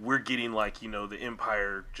 we're getting like, the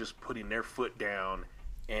Empire just putting their foot down,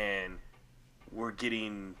 and we're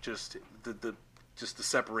getting just the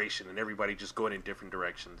separation and everybody just going in different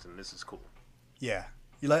directions, and this is cool. Yeah.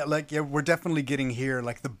 We're definitely getting here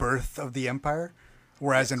like the birth of the Empire,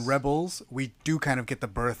 whereas in Rebels we do kind of get the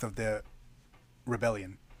birth of the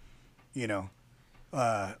rebellion. It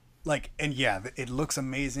looks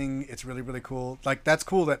amazing. It's really, really cool. Like, that's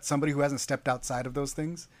cool that somebody who hasn't stepped outside of those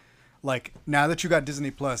things, like, now that you got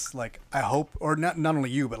Disney Plus, like, I hope, or not only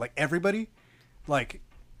you, but like everybody, like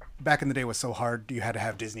back in the day was so hard. You had to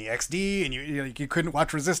have Disney XD, and you couldn't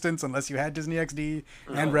watch Resistance unless you had Disney XD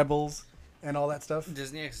and Rebels and all that stuff.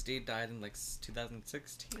 Disney XD died in like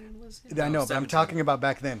 2016, was it? I know, but I'm 17. talking about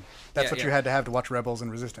back then. That's Yeah, what yeah. you had to watch Rebels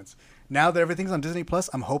and Resistance. Now that everything's on Disney Plus,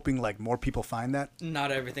 I'm hoping like more people find that.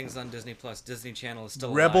 Not everything's on Disney Plus. Disney Channel is still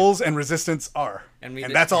alive. Rebels and Resistance are, And and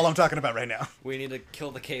we that's all I'm talking about right now. We need to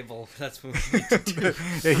kill the cable. That's what we need to do.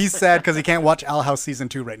 Yeah, he's sad because he can't watch Owl House season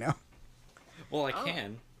 2 right now. Well, I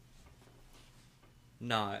can.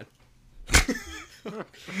 Not.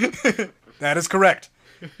 That is correct.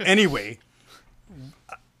 Anyway,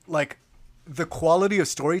 like the quality of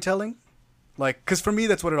storytelling, like because for me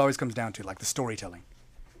that's what it always comes down to, like the storytelling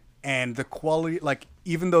and the quality. Like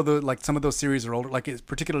even though some of those series are older, like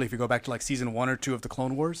particularly if you go back to like season 1 or 2 of the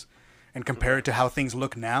Clone Wars and compare it to how things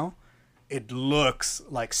look now, it looks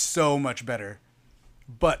like so much better.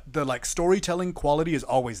 But the like storytelling quality is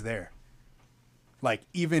always there. Like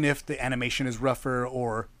even if the animation is rougher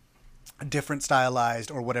or different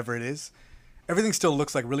stylized or whatever it is, everything still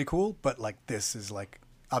looks like really cool. But like this is like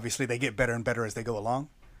obviously they get better and better as they go along.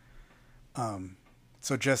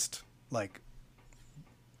 So just like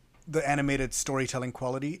the animated storytelling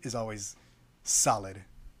quality is always solid,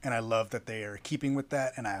 and I love that they are keeping with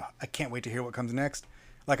that. And I can't wait to hear what comes next.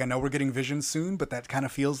 Like I know we're getting Visions soon, but that kind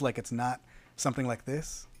of feels like it's not something like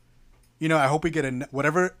this. You know, I hope we get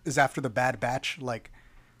whatever is after the Bad Batch, like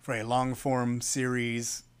for a long form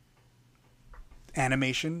series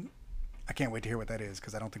animation. I can't wait to hear what that is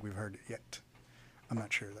because I don't think we've heard it yet. I'm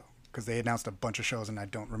not sure though because they announced a bunch of shows and I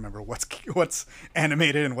don't remember what's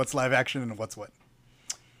animated and what's live action and what's what.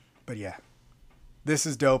 But yeah, this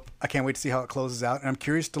is dope. I can't wait to see how it closes out. And I'm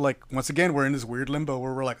curious to like, once again, we're in this weird limbo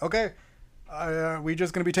where we're like, okay, we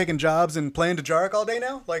just gonna be taking jobs and playing Dejarik all day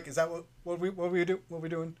now? Like, is that what we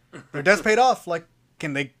doing? Their debts paid off. Like,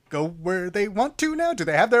 can they go where they want to now? Do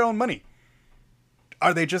they have their own money?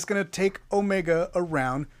 Are they just gonna take Omega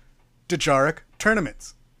around Dejarik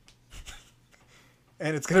tournaments?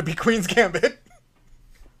 And it's gonna be Queen's Gambit.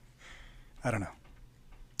 I don't know.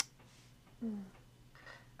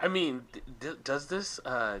 I mean, does this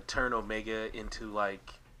turn Omega into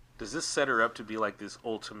like? Does this set her up to be like this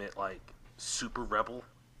ultimate like super rebel?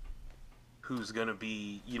 Who's gonna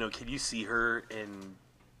be? You know, can you see her in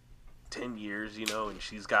 10 years? You know, and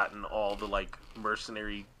she's gotten all the like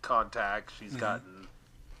mercenary contacts. She's gotten.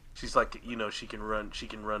 She's like, you know, she can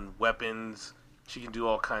run weapons. She can do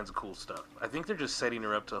all kinds of cool stuff. I think they're just setting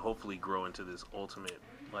her up to hopefully grow into this ultimate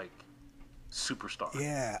like superstar.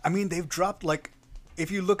 Yeah, I mean they've dropped like. If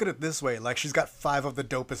you look at it this way, like she's got 5 of the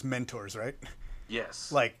dopest mentors, right? Yes.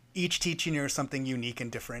 Like each teaching her something unique and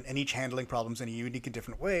different, and each handling problems in a unique and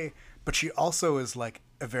different way. But she also is like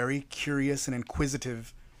a very curious and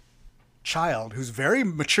inquisitive child who's very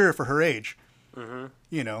mature for her age. Mm-hmm.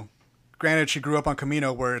 You know, granted, she grew up on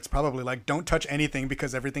Kamino, where it's probably like don't touch anything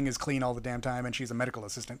because everything is clean all the damn time, and she's a medical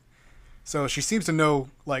assistant. So she seems to know,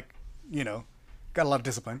 like, you know, got a lot of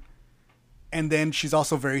discipline. And then she's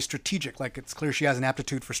also very strategic. Like, it's clear she has an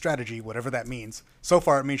aptitude for strategy, whatever that means. So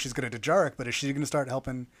far, it means she's good at Dejarik, but is she going to start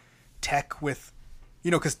helping Tech with...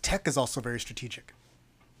 You know, because Tech is also very strategic.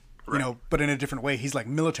 Right. You know, but in a different way. He's, like,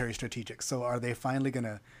 military strategic. So are they finally going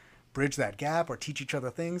to bridge that gap or teach each other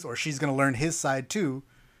things? Or she's going to learn his side, too,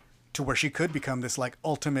 to where she could become this, like,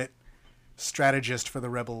 ultimate strategist for the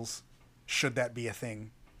Rebels, should that be a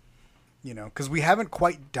thing. You know, because we haven't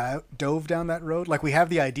quite dove down that road. Like, we have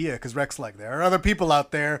the idea, because Rex like, there are other people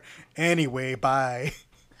out there. Anyway, bye.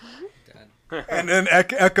 And then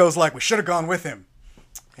Echo's like, we should have gone with him.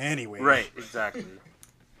 Anyway. Right, exactly.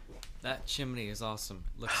 That chimney is awesome.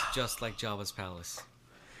 Looks just like Jabba's palace.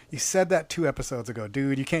 You said that 2 episodes ago.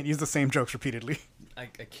 Dude, you can't use the same jokes repeatedly. I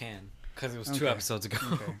can, because it was 2 episodes ago.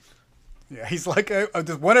 Okay. Yeah, he's like, I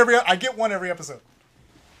get one every episode.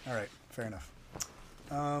 All right, fair enough.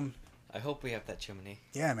 I hope we have that chimney.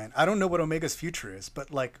 Yeah, man. I don't know what Omega's future is,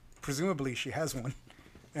 but, like, presumably she has one.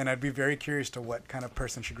 And I'd be very curious to what kind of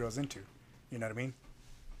person she grows into. You know what I mean?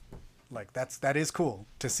 Like, that is cool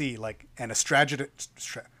to see, like, and a strategist...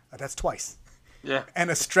 that's twice. Yeah.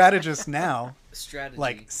 And a strategist now, Strategy.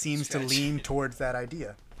 like, seems to lean towards that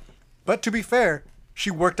idea. But to be fair,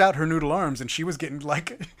 she worked out her noodle arms, and she was getting,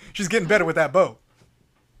 like... she's getting better with that bow.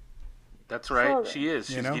 That's right. She is.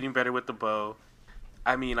 She's You know? getting better with the bow.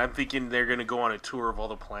 I mean, I'm thinking they're going to go on a tour of all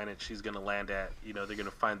the planets she's going to land at. You know, they're going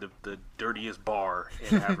to find the dirtiest bar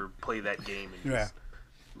and have her play that game and just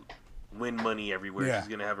win money everywhere. Yeah. She's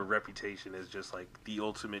going to have a reputation as just, like, the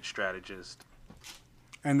ultimate strategist.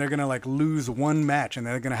 And they're going to, like, lose one match, and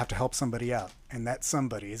they're going to have to help somebody out. And that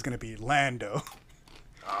somebody is going to be Lando.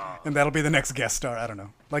 And that'll be the next guest star. I don't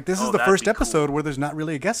know. Like, this is the that'd first be episode cool. where there's not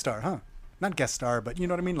really a guest star, huh? Not guest star, but you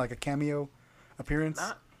know what I mean? Like a cameo appearance.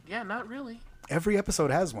 Not really. Every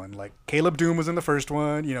episode has one. Like, Caleb Doom was in the first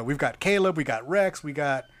one. You know, we've got Caleb, we got Rex, we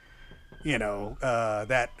got, you know,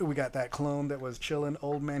 we got that clone that was chilling,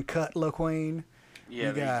 Old Man Cut LaQuaine.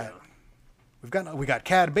 Yeah, We got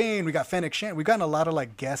Cad Bane, we got Fennec Shand. We've gotten a lot of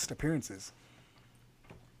like guest appearances.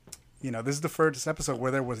 You know, this is the first episode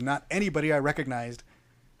where there was not anybody I recognized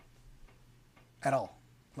at all.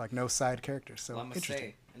 Like no side characters. So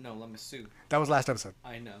interesting. Lamasu. That was last episode.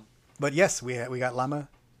 I know. But yes, we got Lama.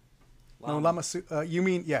 No, Lamasu. You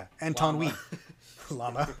mean and Tonwi.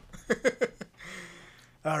 Llama.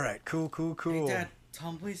 All right, cool. Hey, Dad,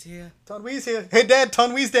 Tonwi's here. Tonwi's here. Hey, Dad,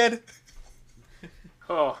 Tonwi's dead.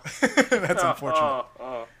 Oh, That's unfortunate.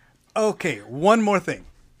 Okay, one more thing.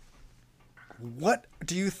 What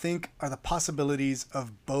do you think are the possibilities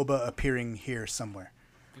of Boba appearing here somewhere?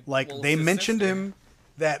 Like, Well, they it's his mentioned sister. him,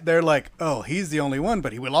 that they're like, oh, he's the only one,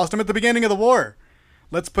 but we lost him at the beginning of the war.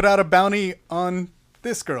 Let's put out a bounty on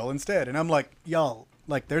this girl instead. And I'm like, y'all,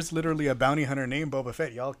 like, there's literally a bounty hunter named Boba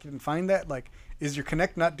Fett. Y'all can find that? Like, is your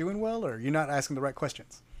Connect not doing well, or you're not asking the right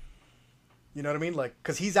questions? You know what I mean? Like,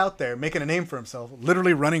 because he's out there making a name for himself,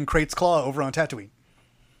 literally running Krait's Claw over on Tatooine.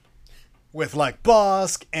 With, like,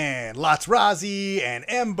 Bosk, and Lots Razi, and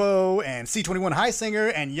Embo, and C-21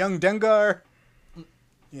 Highsinger, and Young Dengar.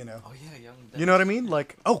 You know. Oh yeah, young. You know what I mean?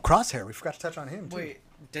 Like, oh, Crosshair. We forgot to touch on him, too. Wait,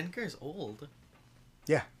 Denkar's old.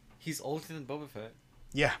 Yeah. He's older than Boba Fett.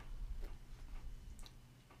 Yeah.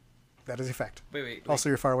 That is a fact. Wait. Also,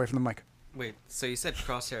 you're far away from the mic. Wait, so you said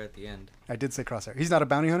Crosshair at the end. I did say Crosshair. He's not a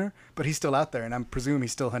bounty hunter, but he's still out there, and I presume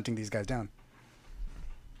he's still hunting these guys down.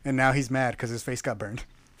 And now he's mad because his face got burned.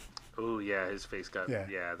 Oh yeah, his face got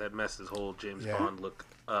Yeah. that messed his whole James Yeah. Bond look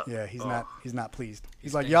up. Yeah, he's not pleased.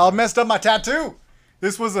 He's like, staying y'all down. messed up my tattoo.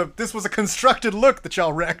 This was a constructed look that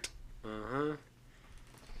y'all wrecked. Mm-hmm.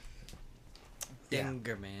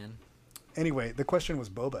 Dengar, man. Anyway, the question was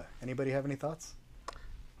Boba. Anybody have any thoughts?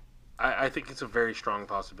 I think it's a very strong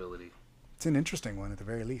possibility. It's an interesting one at the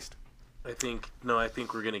very least. I think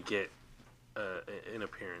we're gonna get an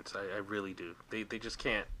appearance. I really do. They just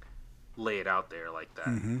can't lay it out there like that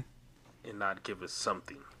and not give us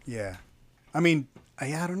something. Yeah. I mean, I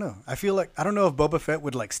don't know. I feel like, I don't know if Boba Fett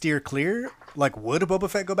would like steer clear. Like, would Boba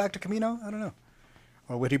Fett go back to Camino? I don't know.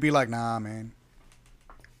 Or would he be like, nah, man.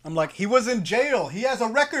 I'm like, he was in jail. He has a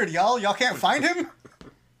record, y'all. Y'all can't find him?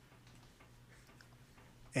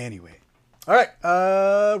 Anyway. All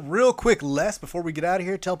right. Real quick, Les, before we get out of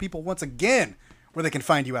here, tell people once again where they can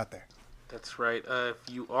find you out there. That's right. If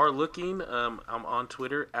you are looking, I'm on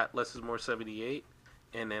Twitter at LessIsMore78.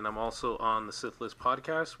 And then I'm also on the Sith List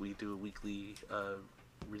podcast. We do a weekly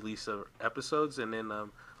release of episodes. And then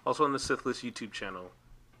also on the Sith List YouTube channel,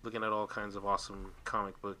 looking at all kinds of awesome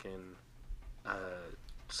comic book and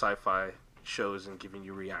sci-fi shows and giving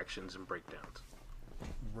you reactions and breakdowns.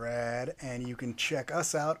 Rad. And you can check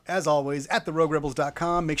us out, as always, at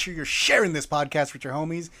theroguerebels.com. Make sure you're sharing this podcast with your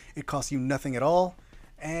homies. It costs you nothing at all.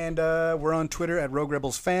 And we're on Twitter at Rogue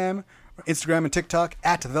Rebels Fam, Instagram and TikTok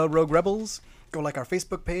at The Rogue Rebels. Go like our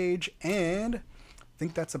Facebook page, and I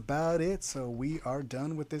think that's about it. So we are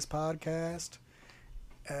done with this podcast.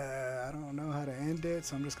 I don't know how to end it,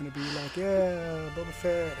 so I'm just going to be like, yeah, Boba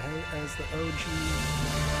Fett as the OG.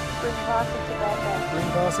 Bring Voss into bed. Bring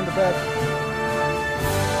Voss into bed.